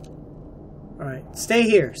 Alright, stay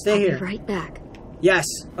here. Stay here. I'll be right back. Yes,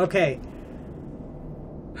 okay.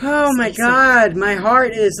 Oh my god, my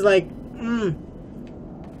heart is like...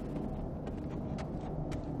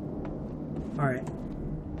 Alright.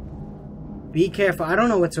 Be careful. I don't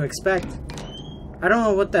know what to expect. I don't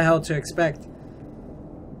know what the hell to expect.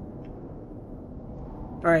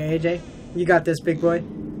 Alright, AJ. You got this, big boy.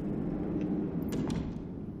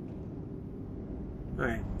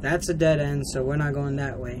 Alright, that's a dead end, so we're not going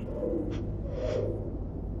that way.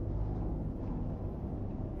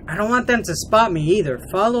 I don't want them to spot me either.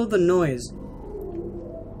 Follow the noise.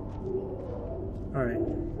 Alright.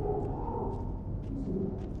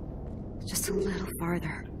 Just a little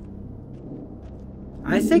farther.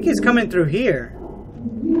 I think it's coming through here.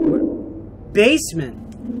 Basement.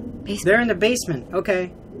 They're in the basement.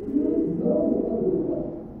 Okay.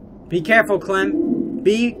 Be careful, Clem.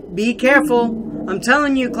 Be careful. I'm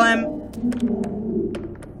telling you, Clem.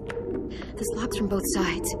 This lock's from both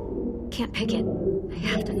sides. Can't pick it. I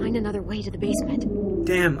have to find another way to the basement.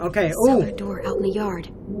 Damn. Okay. Cellar door out in the yard.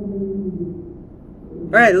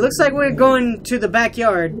 Alright, it looks like we're going to the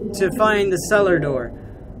backyard to find the cellar door.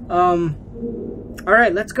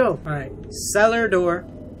 Alright, let's go. Alright, cellar door,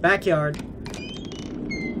 backyard.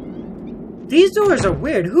 These doors are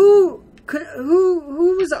weird. Who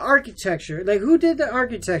was the architecture? Like, who did the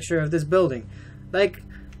architecture of this building? Like,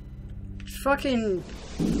 fucking,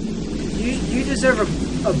 you deserve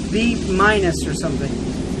a B- or something.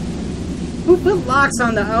 Who put locks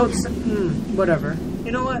on the outside? Whatever.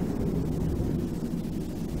 You know what?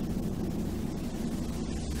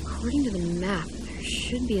 According to the map, there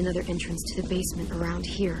should be another entrance to the basement around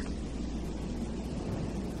here.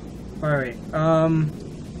 Alright,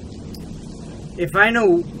 if I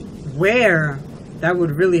know where, that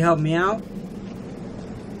would really help me out.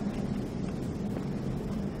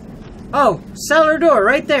 Oh, cellar door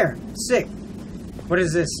right there. Sick. What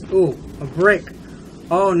is this? Ooh, a brick.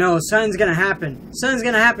 Oh no, something's gonna happen. Something's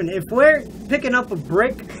gonna happen. If we're picking up a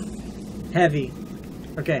brick, heavy.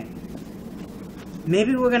 Okay.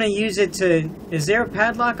 Maybe we're gonna use it to... Is there a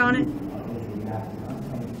padlock on it?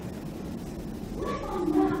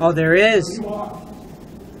 Oh, there is.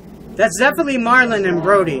 That's definitely Marlon and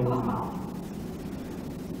Brody.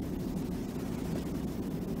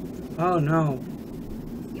 Oh no.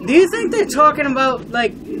 Do you think they're talking about,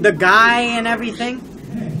 like, the guy and everything?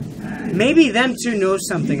 Maybe them two know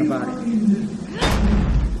something about it.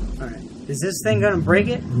 Alright. Is this thing gonna break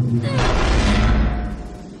it?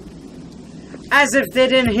 As if they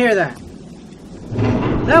didn't hear that.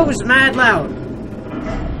 That was mad loud.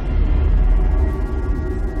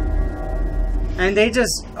 And they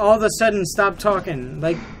just all of a sudden stopped talking.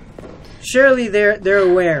 Like, surely they're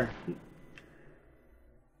aware.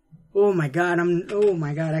 Oh my god,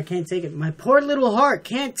 I can't take it. My poor little heart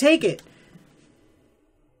can't take it.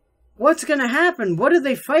 What's gonna happen? What are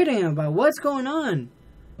they fighting about? What's going on?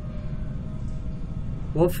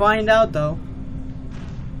 We'll find out though.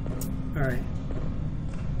 Alright.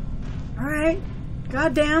 Alright.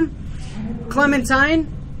 Goddamn. Clementine.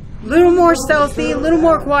 A little more stealthy, a little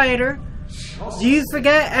more quieter. Do you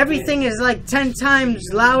forget everything is like 10 times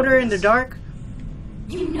louder in the dark?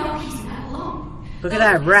 You know he's not alone. Look at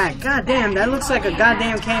that rat. Goddamn, that looks like a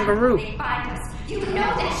goddamn kangaroo. You know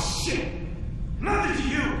that shit. Nothing to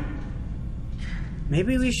you.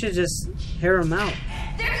 Maybe we should just hear him out.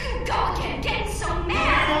 There you go again, getting so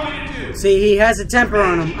mad. See, he has a temper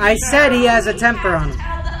on him. I said he has a temper on him.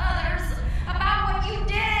 Tell the others about what you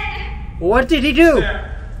did. What did he do?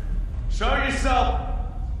 Show yourself.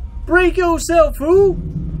 Break yourself, fool.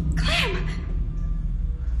 Clem!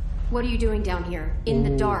 What are you doing down here in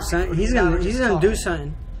the dark? He's gonna do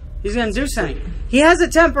something. He's gonna do something. He has a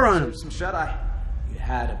temper on him. Some shut-eye. You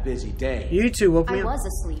had a busy day. You two woke me I up. was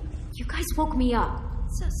asleep. You guys woke me up.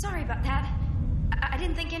 So sorry about that. I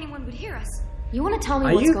didn't think anyone would hear us. You want to tell me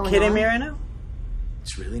Are what's you going on? kidding me right now?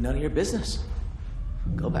 It's really none of your business.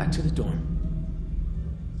 Go back to the dorm.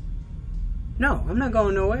 No, I'm not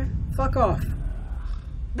going nowhere. Fuck off.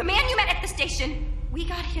 The man you met at the station. We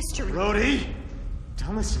got history. Brody!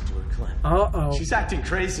 Don't listen to her, Clem. Uh-oh. She's acting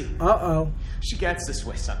crazy. Uh-oh. She gets this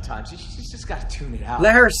way sometimes. She's just got to tune it out.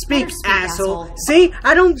 Let her speak, asshole. See?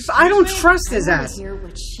 I don't trust his I want ass. to hear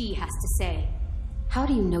what she has to say. How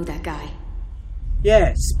do you know that guy?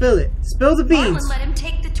 Yeah, spill it. Spill the beans. Marlon let him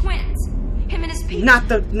take the twins. Him and his people. Not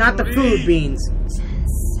the food beans.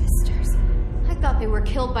 Sisters. thought they were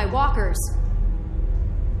killed by walkers.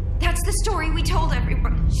 That's the story we told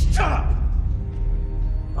everyone. Shut up!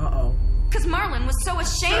 Uh-oh. Because Marlon was so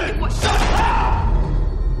ashamed of what... Shut up!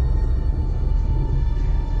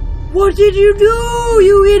 What did you do,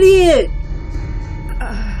 you idiot?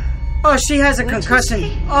 Oh, she has a concussion.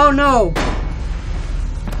 Oh, no.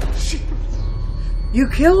 You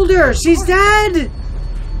killed her. She's dead.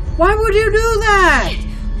 Why would you do that?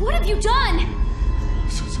 What have you done?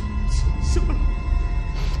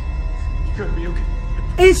 You gotta be okay.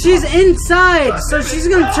 And she's inside, so she's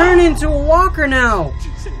gonna turn into a walker now.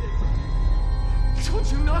 I told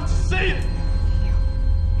you not to say it.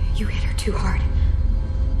 You hit her too hard.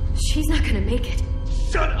 She's not gonna make it.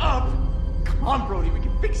 Shut up! Come on, Brody, we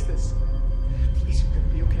can fix this. Please, you're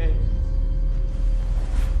gonna be okay.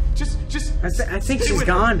 Just. I think she's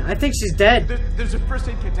gone. I think she's dead. There's a first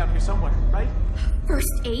aid kit down here somewhere, right? First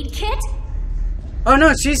aid kit? Oh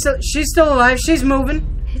no, she's still alive. She's moving.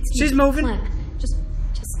 She's moving. Clem, just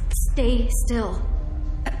stay still.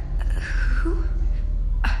 Who?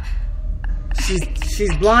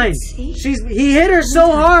 She's blind. He hit her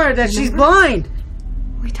so hard that she's blind.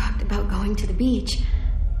 We talked about going to the beach,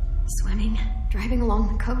 swimming, driving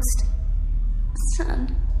along the coast.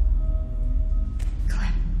 Son.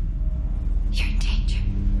 Clem, you're in danger.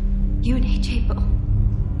 You and AJ both.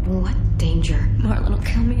 What danger? Marlon will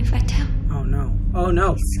kill me if I tell. Oh no. Oh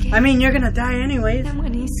no. I mean, you're gonna die anyways. And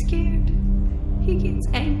when he's scared, he gets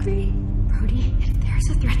angry. Brody, if there's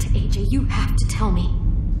a threat to AJ, you have to tell me.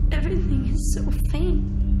 Everything is so faint.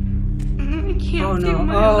 I can't Oh no. do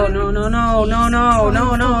my Oh life. no, no, no, no, no,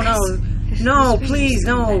 no, no, no. No, please,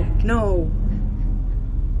 no, no.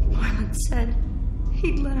 Marlon said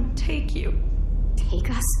he'd let him take you. Take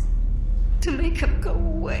us? To make him go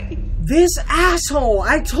away. This asshole!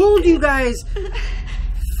 I told you guys!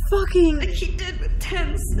 Fucking... Like he did with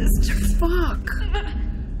 10 sisters. Fuck.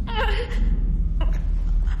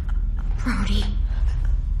 Brody.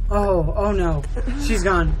 Oh no. She's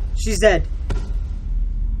gone. She's dead.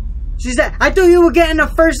 She's dead. I thought you were getting a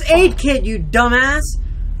first aid kit, you dumbass!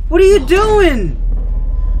 What are you doing?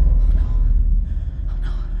 Oh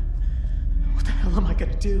no. What the hell am I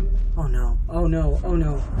gonna do? Oh no. Oh no. Oh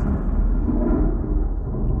no.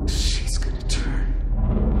 She's gonna turn.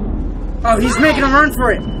 Oh, he's making a run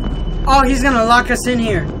for it. Oh, he's gonna lock us in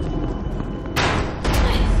here. Marlon,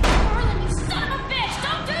 you son of a bitch!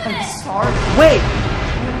 Don't do this! I'm sorry. Wait.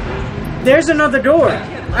 There's another door.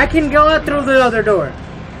 I can go out through the other door.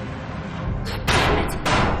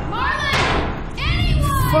 Marlon!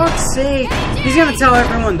 Anyone! Fuck's sake. He's gonna tell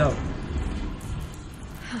everyone though.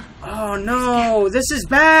 Oh no, this is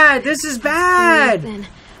bad. This is bad. Then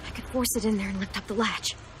I could force it in there and lift up the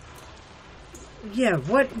latch. Yeah,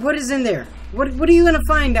 what is in there? What are you gonna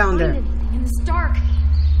find down there? Anything in this dark.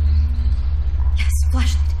 Yes,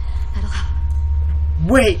 flashlight. That'll help.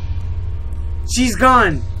 Wait. She's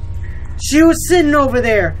gone. She was sitting over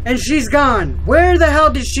there and she's gone. Where the hell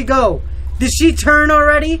did she go? Did she turn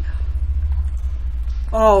already?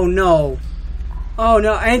 Oh no. Oh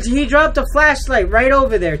no, and he dropped a flashlight right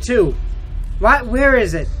over there too. What? Where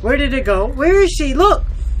is it? Where did it go? Where is she? Look!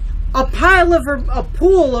 A pool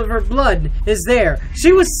of her blood is there.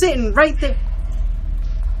 She was sitting right there.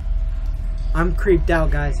 I'm creeped out,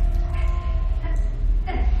 guys.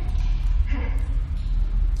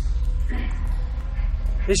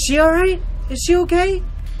 Is she alright? Is she okay?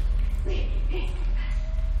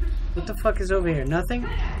 What the fuck is over here? Nothing?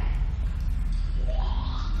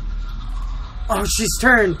 Oh, she's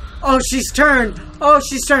turned. Oh, she's turned. Oh,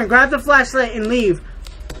 she's turned. Grab the flashlight and leave.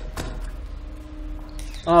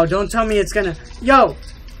 Oh, don't tell me it's gonna... Yo!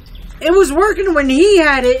 It was working when he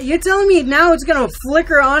had it. You're telling me now it's gonna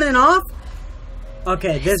flicker on and off?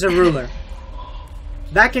 Okay, there's a ruler.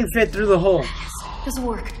 That can fit through the hole. Doesn't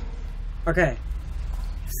work. Okay.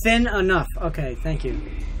 Thin enough. Okay, thank you.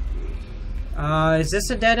 Is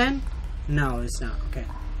this a dead end? No, it's not. Okay.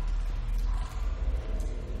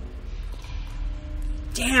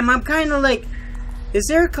 Damn, I'm kind of like... Is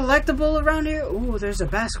there a collectible around here? Ooh, there's a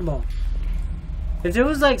basketball. If there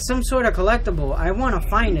was like some sort of collectible, I want to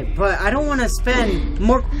find it, but I don't want to spend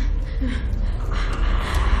more...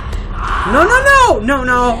 No, no, no! No,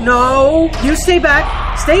 no, no! You stay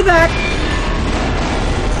back! Stay back!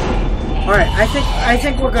 Alright, I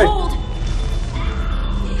think we're good.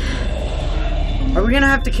 Are we gonna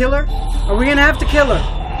have to kill her? Are we gonna have to kill her?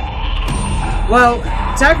 Well,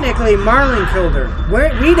 technically, Marlon killed her.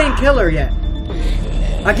 We didn't kill her yet.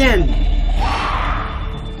 Again.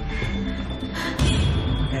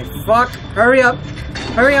 Okay, fuck. Hurry up.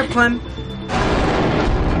 Hurry up, Clem.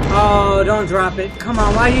 Oh, don't drop it. Come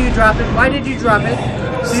on, why did you drop it? Why did you drop it?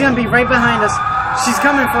 She's gonna be right behind us. She's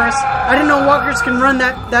coming for us. I didn't know walkers can run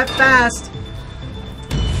that fast.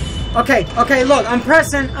 Okay, okay, look, I'm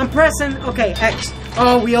pressing. Okay, X.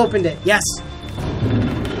 Oh, we opened it. Yes.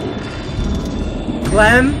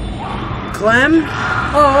 Clem.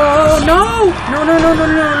 Oh no! No!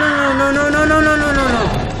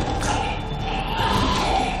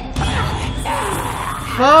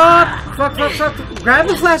 Fuck. Grab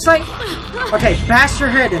the flashlight. Okay, bash your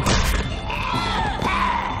head in.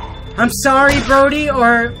 I'm sorry, Brody,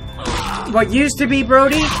 or what used to be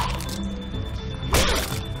Brody.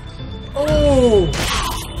 Oh.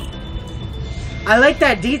 I like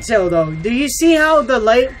that detail, though. Do you see how the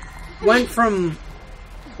light went from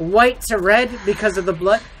white to red because of the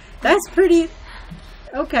blood? That's pretty...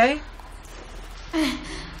 Okay.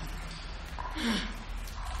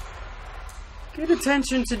 Good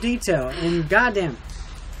attention to detail, and goddamn.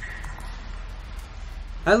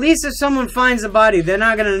 At least if someone finds the body, they're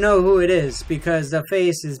not gonna know who it is because the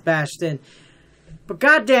face is bashed in. But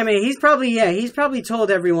goddamn it, he's probably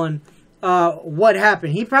told everyone what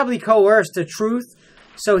happened. He probably coerced the truth,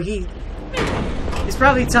 so he's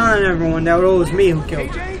probably telling everyone that it was me who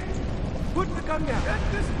killed him. AJ, put the gun down. Get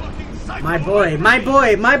this fucking psycho. My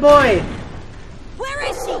boy. Where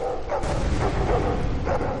is she?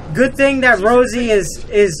 Good thing that Rosie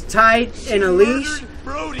is tied in a leash.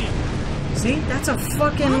 Brody. See, that's a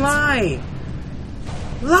fucking lie.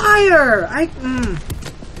 Liar!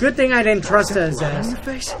 Good thing I didn't trust his ass. On your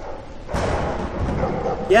face?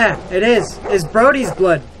 Yeah, it is. It's Brody's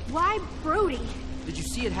blood. Why Brody? Did you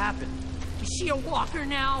see it happen? Is she a walker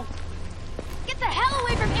now? Get the hell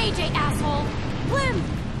away from AJ, asshole! Clem!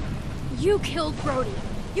 You killed Brody.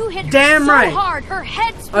 You hit her Damn so right. hard, her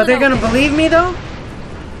head split Are they gonna open. believe me though?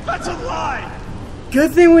 That's a lie.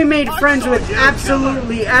 Good thing we made friends with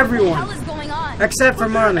absolutely What the everyone. hell is going on? Except for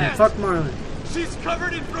Marlon. Fuck Marlon. She's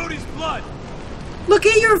covered in Brody's blood. Look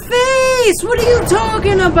at your face! What are you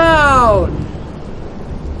talking about?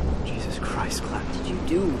 Jesus Christ, Clem. What did you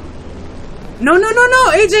do? No,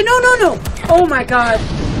 AJ, no. Oh my god.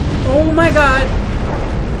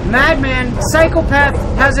 Madman, psychopath,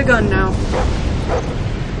 has a gun now.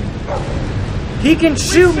 He can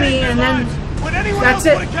shoot me and then that's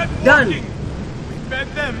it. Done.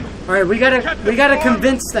 Alright, we gotta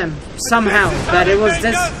convince them somehow that it was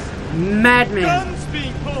this madman. Guns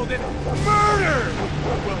being pulled and murder.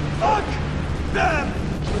 Well, fuck them.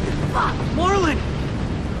 Marlon!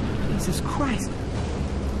 Jesus Christ.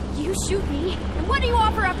 You shoot me, and what do you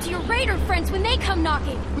offer up to your raider friends when they come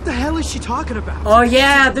knocking? What the hell is she talking about? Oh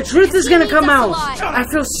yeah, the truth is gonna come out. Alive. I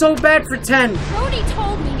feel so bad for 10. Brody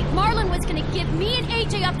told me Marlon was gonna give me and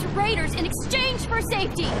AJ up to raiders in exchange for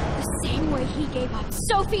safety. The same way he gave up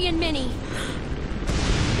Sophie and Minnie.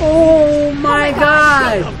 Oh my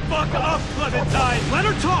god. Shut the fuck up, Clementine. Let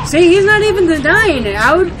her talk. See, he's not even denying it.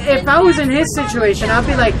 If I was in his situation, I'd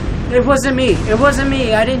be like, it wasn't me.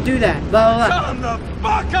 I didn't do that. Blah, blah, blah. Tell him the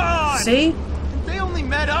fuck on. See? They only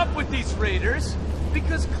met up with these raiders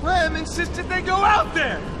because Clem insisted they go out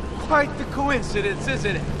there. Quite the coincidence,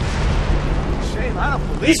 isn't it? Shame, I don't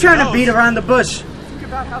believe He's trying to those. beat around the bush. Think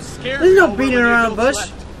about how scared There's we no all were beating when the around the adults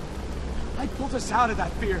bush. left. I pulled us out of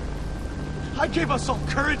that fear. I gave us all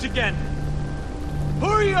courage again. Who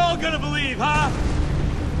are you all gonna believe, huh?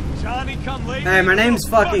 Johnny come late. Hey, my name's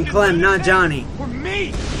fucking Clem, not Johnny. Or me,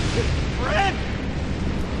 his friend.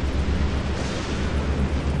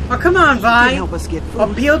 Oh, come on, Vi. Help us get food.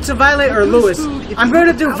 Appeal to Violet or Lewis. I'm going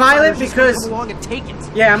to do Violet because... Come along and take it.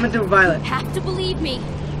 Yeah, I'm going to do Violet. You have to believe me.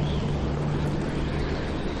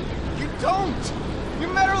 You don't. You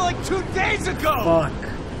met her like 2 days ago. Fuck.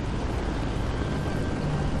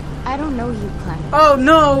 I don't know you, Clem. Oh,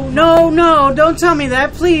 no. Don't tell me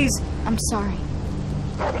that, please. I'm sorry.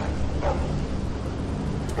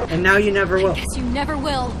 And now you never will. I guess you never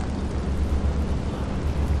will.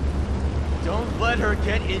 Don't let her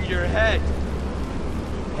get in your head.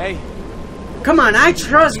 Hey, Come on, I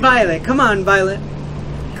trust Violet. Come on, Violet.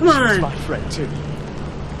 Come she's on. my friend too.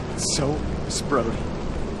 So is Brody.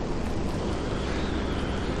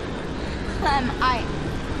 Clem,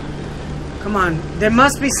 Come on. There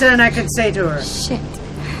must be something I can say to her. Shit.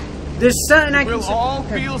 There's something I can We'll say. all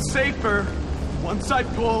feel safer once I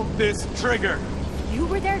pull this trigger. You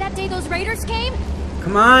were there that day those raiders came?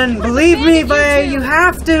 Come on, believe me, Violet. You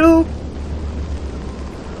have to.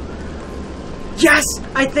 Yes,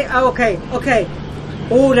 I think. Oh, okay.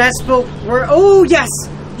 Oh, that's spoke. Oh, yes.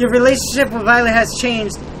 Your relationship with Violet has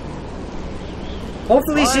changed.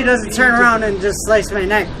 Hopefully, she doesn't turn around and just slice my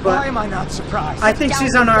neck. Why But am I not surprised? I think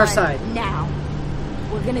she's on our side. Now.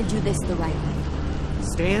 We're gonna do this the right way.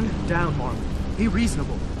 Stand down, Marlon. Be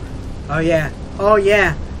reasonable. Oh yeah, Oh,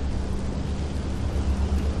 yeah.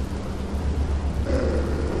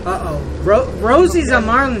 Uh-oh. Rosie's on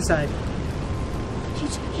Marlon's side.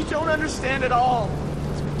 You don't understand at all,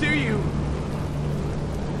 do you?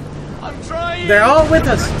 I'm trying. They're all with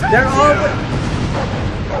us. They're all with...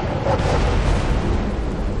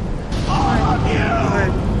 All of you!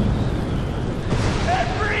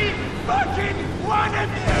 Every fucking one of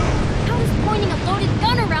you! How does pointing a loaded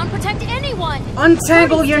gun around protect anyone?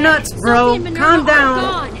 Untangle your nuts, bro. Calm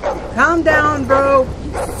down. Calm down, bro.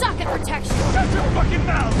 You suck at protection. Shut your fucking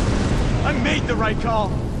mouth! I made the right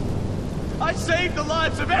call. I saved the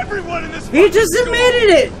lives of everyone in this. He just admitted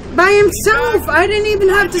it by himself. I didn't even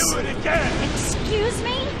have to. Do it again. Excuse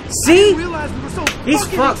me? See? He's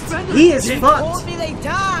fucking fucked. expendable. He is They fucked. told me they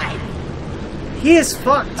died. He is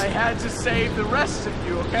fucked. I had to save the rest of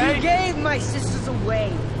you, okay? You gave my sisters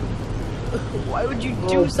away. Why would you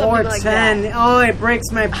do Oh, something poor like 10. that? Oh, it breaks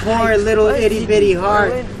my poor little trusted itty bitty you,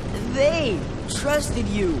 heart. Marlon. They trusted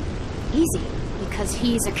you. Easy, because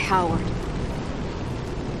he's a coward.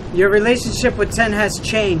 Your relationship with 10 has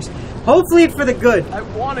changed. Hopefully for the good. I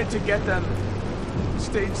wanted to get them.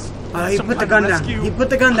 Stage. He put the gun down. He put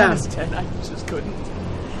the gun down. I was 10. I just couldn't.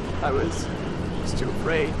 I was too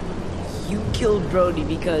afraid. You killed Brody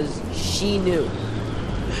because she knew.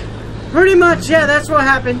 Pretty much, yeah, that's what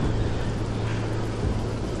happened.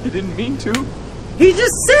 I didn't mean to. He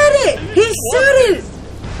just said it! He said it!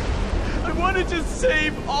 I wanted to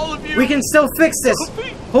save all of you. We can still fix this.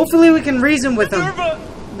 Hopefully we can reason with him.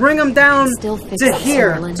 Bring him down to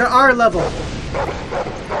here, to our level.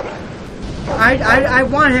 I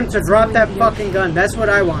want him to drop that fucking gun. That's what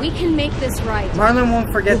I want. We can make this right. Marlon won't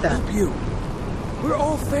forget that. Help you. We're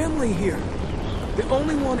all family here. The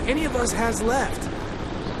only one any of us has left.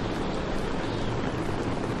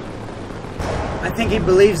 I think he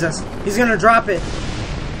believes us. He's gonna drop it.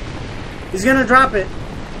 He's gonna drop it.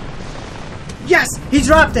 Yes! He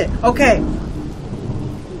dropped it! Okay.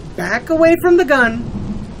 Back away from the gun.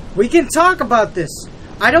 We can talk about this.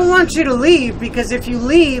 I don't want you to leave, because if you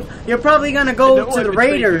leave, you're probably gonna go to the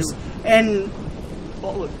Raiders and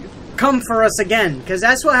all of you. come for us again. Because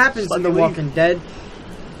that's what happens in The Walking Dead.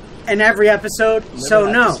 In every episode.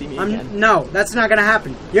 So no. No, that's not gonna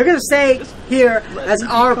happen. You're gonna stay here as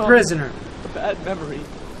our prisoner. A bad memory.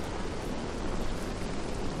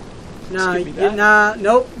 No,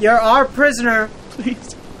 nope. You're our prisoner.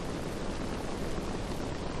 Please.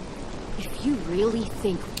 If you really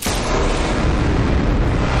think...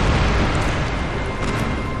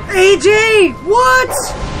 AJ! What?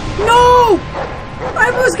 No!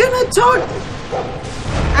 I was gonna talk...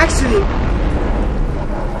 Actually...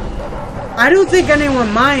 I don't think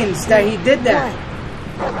anyone minds that he did that.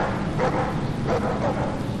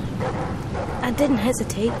 I didn't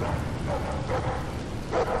hesitate.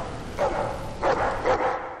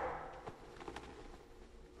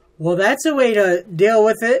 Well, that's a way to deal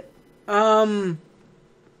with it. I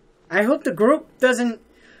hope the group doesn't...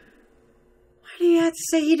 Why do you have to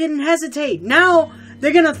say he didn't hesitate? Now,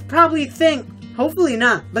 they're gonna probably think... Hopefully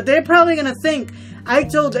not. But they're probably gonna think... I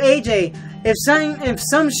told AJ... If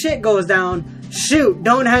some shit goes down... Shoot,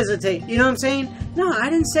 don't hesitate. You know what I'm saying? No, I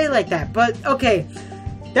didn't say like that. But, okay.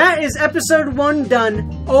 That is episode 1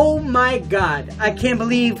 done. Oh my god. I can't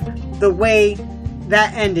believe the way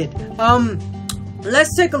that ended.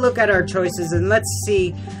 Let's take a look at our choices and let's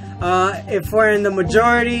see if we're in the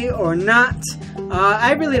majority or not.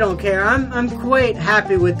 I really don't care. I'm quite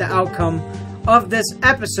happy with the outcome of this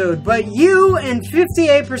episode. But you and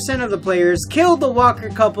 58% of the players killed the Walker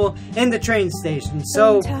couple in the train station.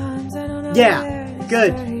 So, yeah,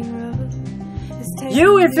 good.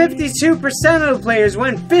 You and 52% of the players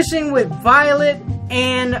went fishing with Violet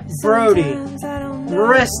and Brody.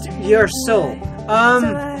 Rest your soul.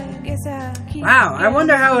 Wow, I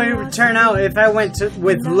wonder how it would turn out if I went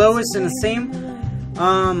with Lois and Asim.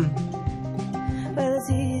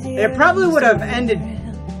 It probably would have ended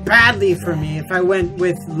badly for me if I went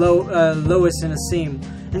with Lois and Asim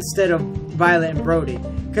instead of Violet and Brody.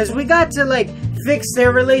 Because we got to, like, fix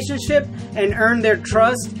their relationship and earn their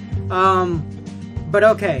trust. But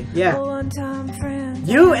okay, yeah.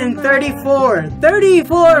 You and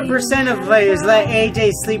 34% of players let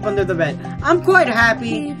AJ sleep under the bed. I'm quite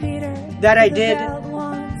happy that I did,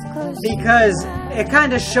 because it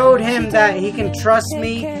kind of showed him that he can trust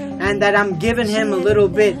me and that I'm giving him a little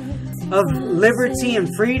bit of liberty and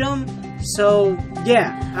freedom. So,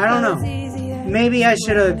 yeah, I don't know. Maybe I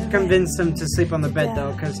should have convinced him to sleep on the bed,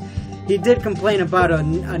 though, because he did complain about a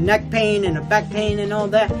neck pain and a back pain and all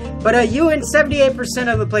that. But you and 78%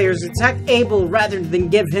 of the players attacked Abel rather than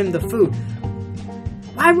give him the food.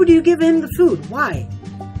 Why would you give him the food? Why?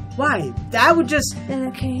 Why? That would just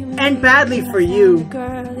end badly for you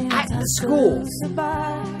at the school.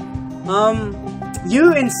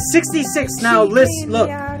 You in 66 now, look.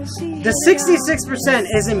 The 66%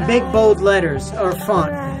 is in big bold letters or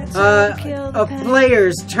font. Of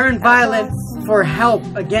players turn violent for help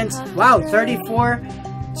against, wow, 34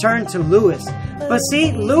 turned to Lewis. But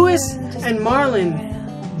see, Lewis and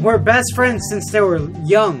Marlon were best friends since they were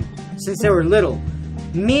young, since they were little.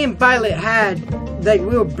 Me and Violet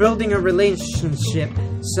we were building a relationship,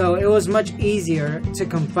 so it was much easier to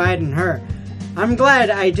confide in her. I'm glad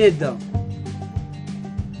I did, though.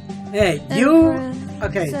 Hey,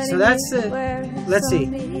 okay, so that's the, let's see.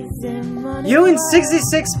 You and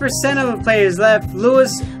 66% of the players left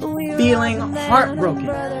Lewis feeling heartbroken.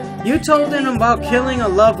 You told him about killing a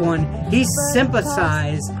loved one. He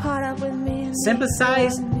sympathized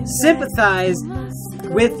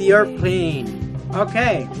with your pain.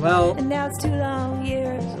 Okay, well,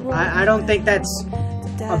 I don't think that's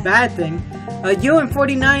a bad thing. You and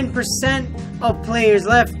 49% of players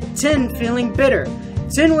left Tin feeling bitter.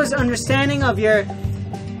 Tin was understanding of your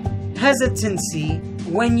hesitancy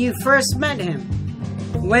when you first met him.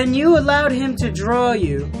 When you allowed him to draw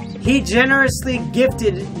you, he generously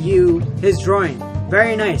gifted you his drawing.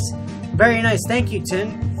 Very nice. Very nice. Thank you,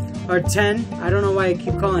 Tin. Or 10. I don't know why I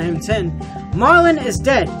keep calling him 10. Marlon is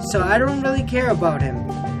dead, so I don't really care about him.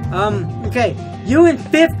 Okay. You and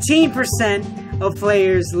 15% of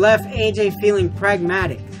players left AJ feeling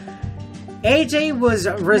pragmatic. AJ was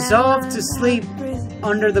resolved to sleep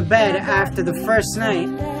under the bed after the first night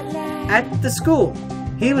at the school.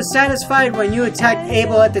 He was satisfied when you attacked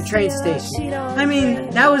Abel at the train station. I mean,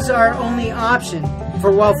 that was our only option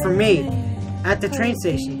for me, at the train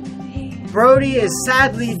station. Brody is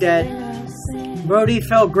sadly dead. Brody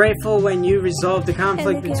felt grateful when you resolved the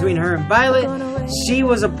conflict between her and Violet. She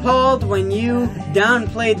was appalled when you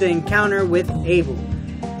downplayed the encounter with Abel.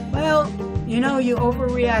 Well, you know, you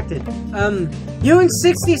overreacted. You and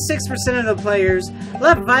 66% of the players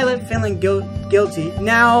left Violet feeling guilty.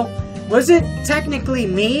 Now, was it technically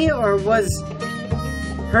me, or was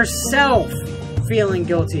herself feeling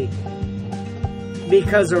guilty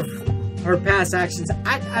because of her past actions?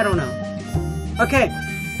 I don't know. Okay.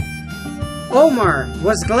 Omar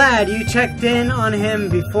was glad you checked in on him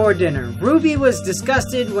before dinner. Ruby was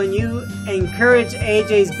disgusted when you encouraged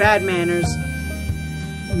AJ's bad manners.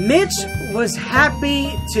 Mitch was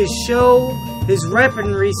happy to show his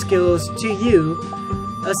weaponry skills to you.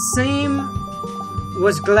 Asim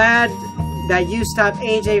was glad that you stopped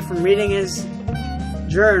AJ from reading his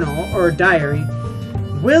journal or diary.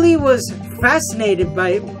 Willie was fascinated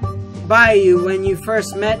by you when you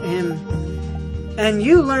first met him, and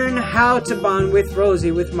you learned how to bond with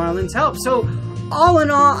Rosie with Marlon's help. So, all in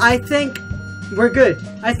all, I think we're good.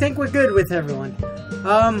 I think we're good with everyone.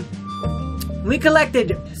 We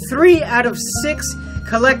collected 3 out of 6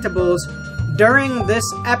 collectibles during this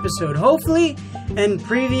episode. Hopefully, in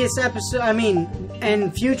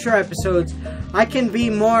future episodes, I can be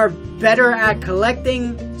better at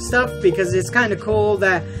collecting stuff, because it's kind of cool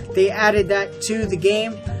that they added that to the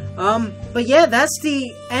game. But yeah, that's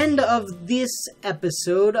the end of this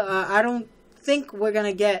episode. I don't think we're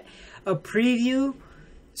gonna get a preview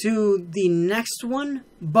to the next one,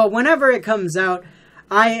 but whenever it comes out,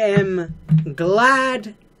 I am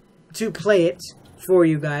glad to play it for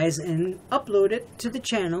you guys and upload it to the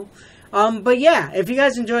channel. But yeah, if you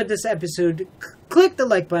guys enjoyed this episode, click the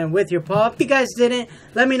like button with your paw. If you guys didn't,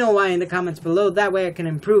 let me know why in the comments below. That way I can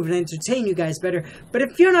improve and entertain you guys better. But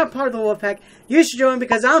if you're not part of the Wolfpack, you should join,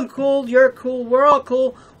 because I'm cool, you're cool, we're all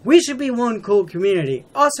cool. We should be one cool community.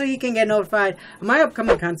 Also, you can get notified of my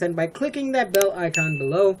upcoming content by clicking that bell icon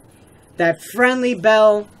below. That friendly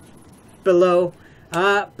bell below.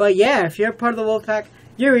 But yeah, if you're part of the Wolfpack,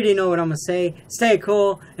 you already know what I'm gonna say. Stay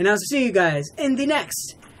cool, and I'll see you guys in the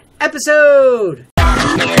next episode.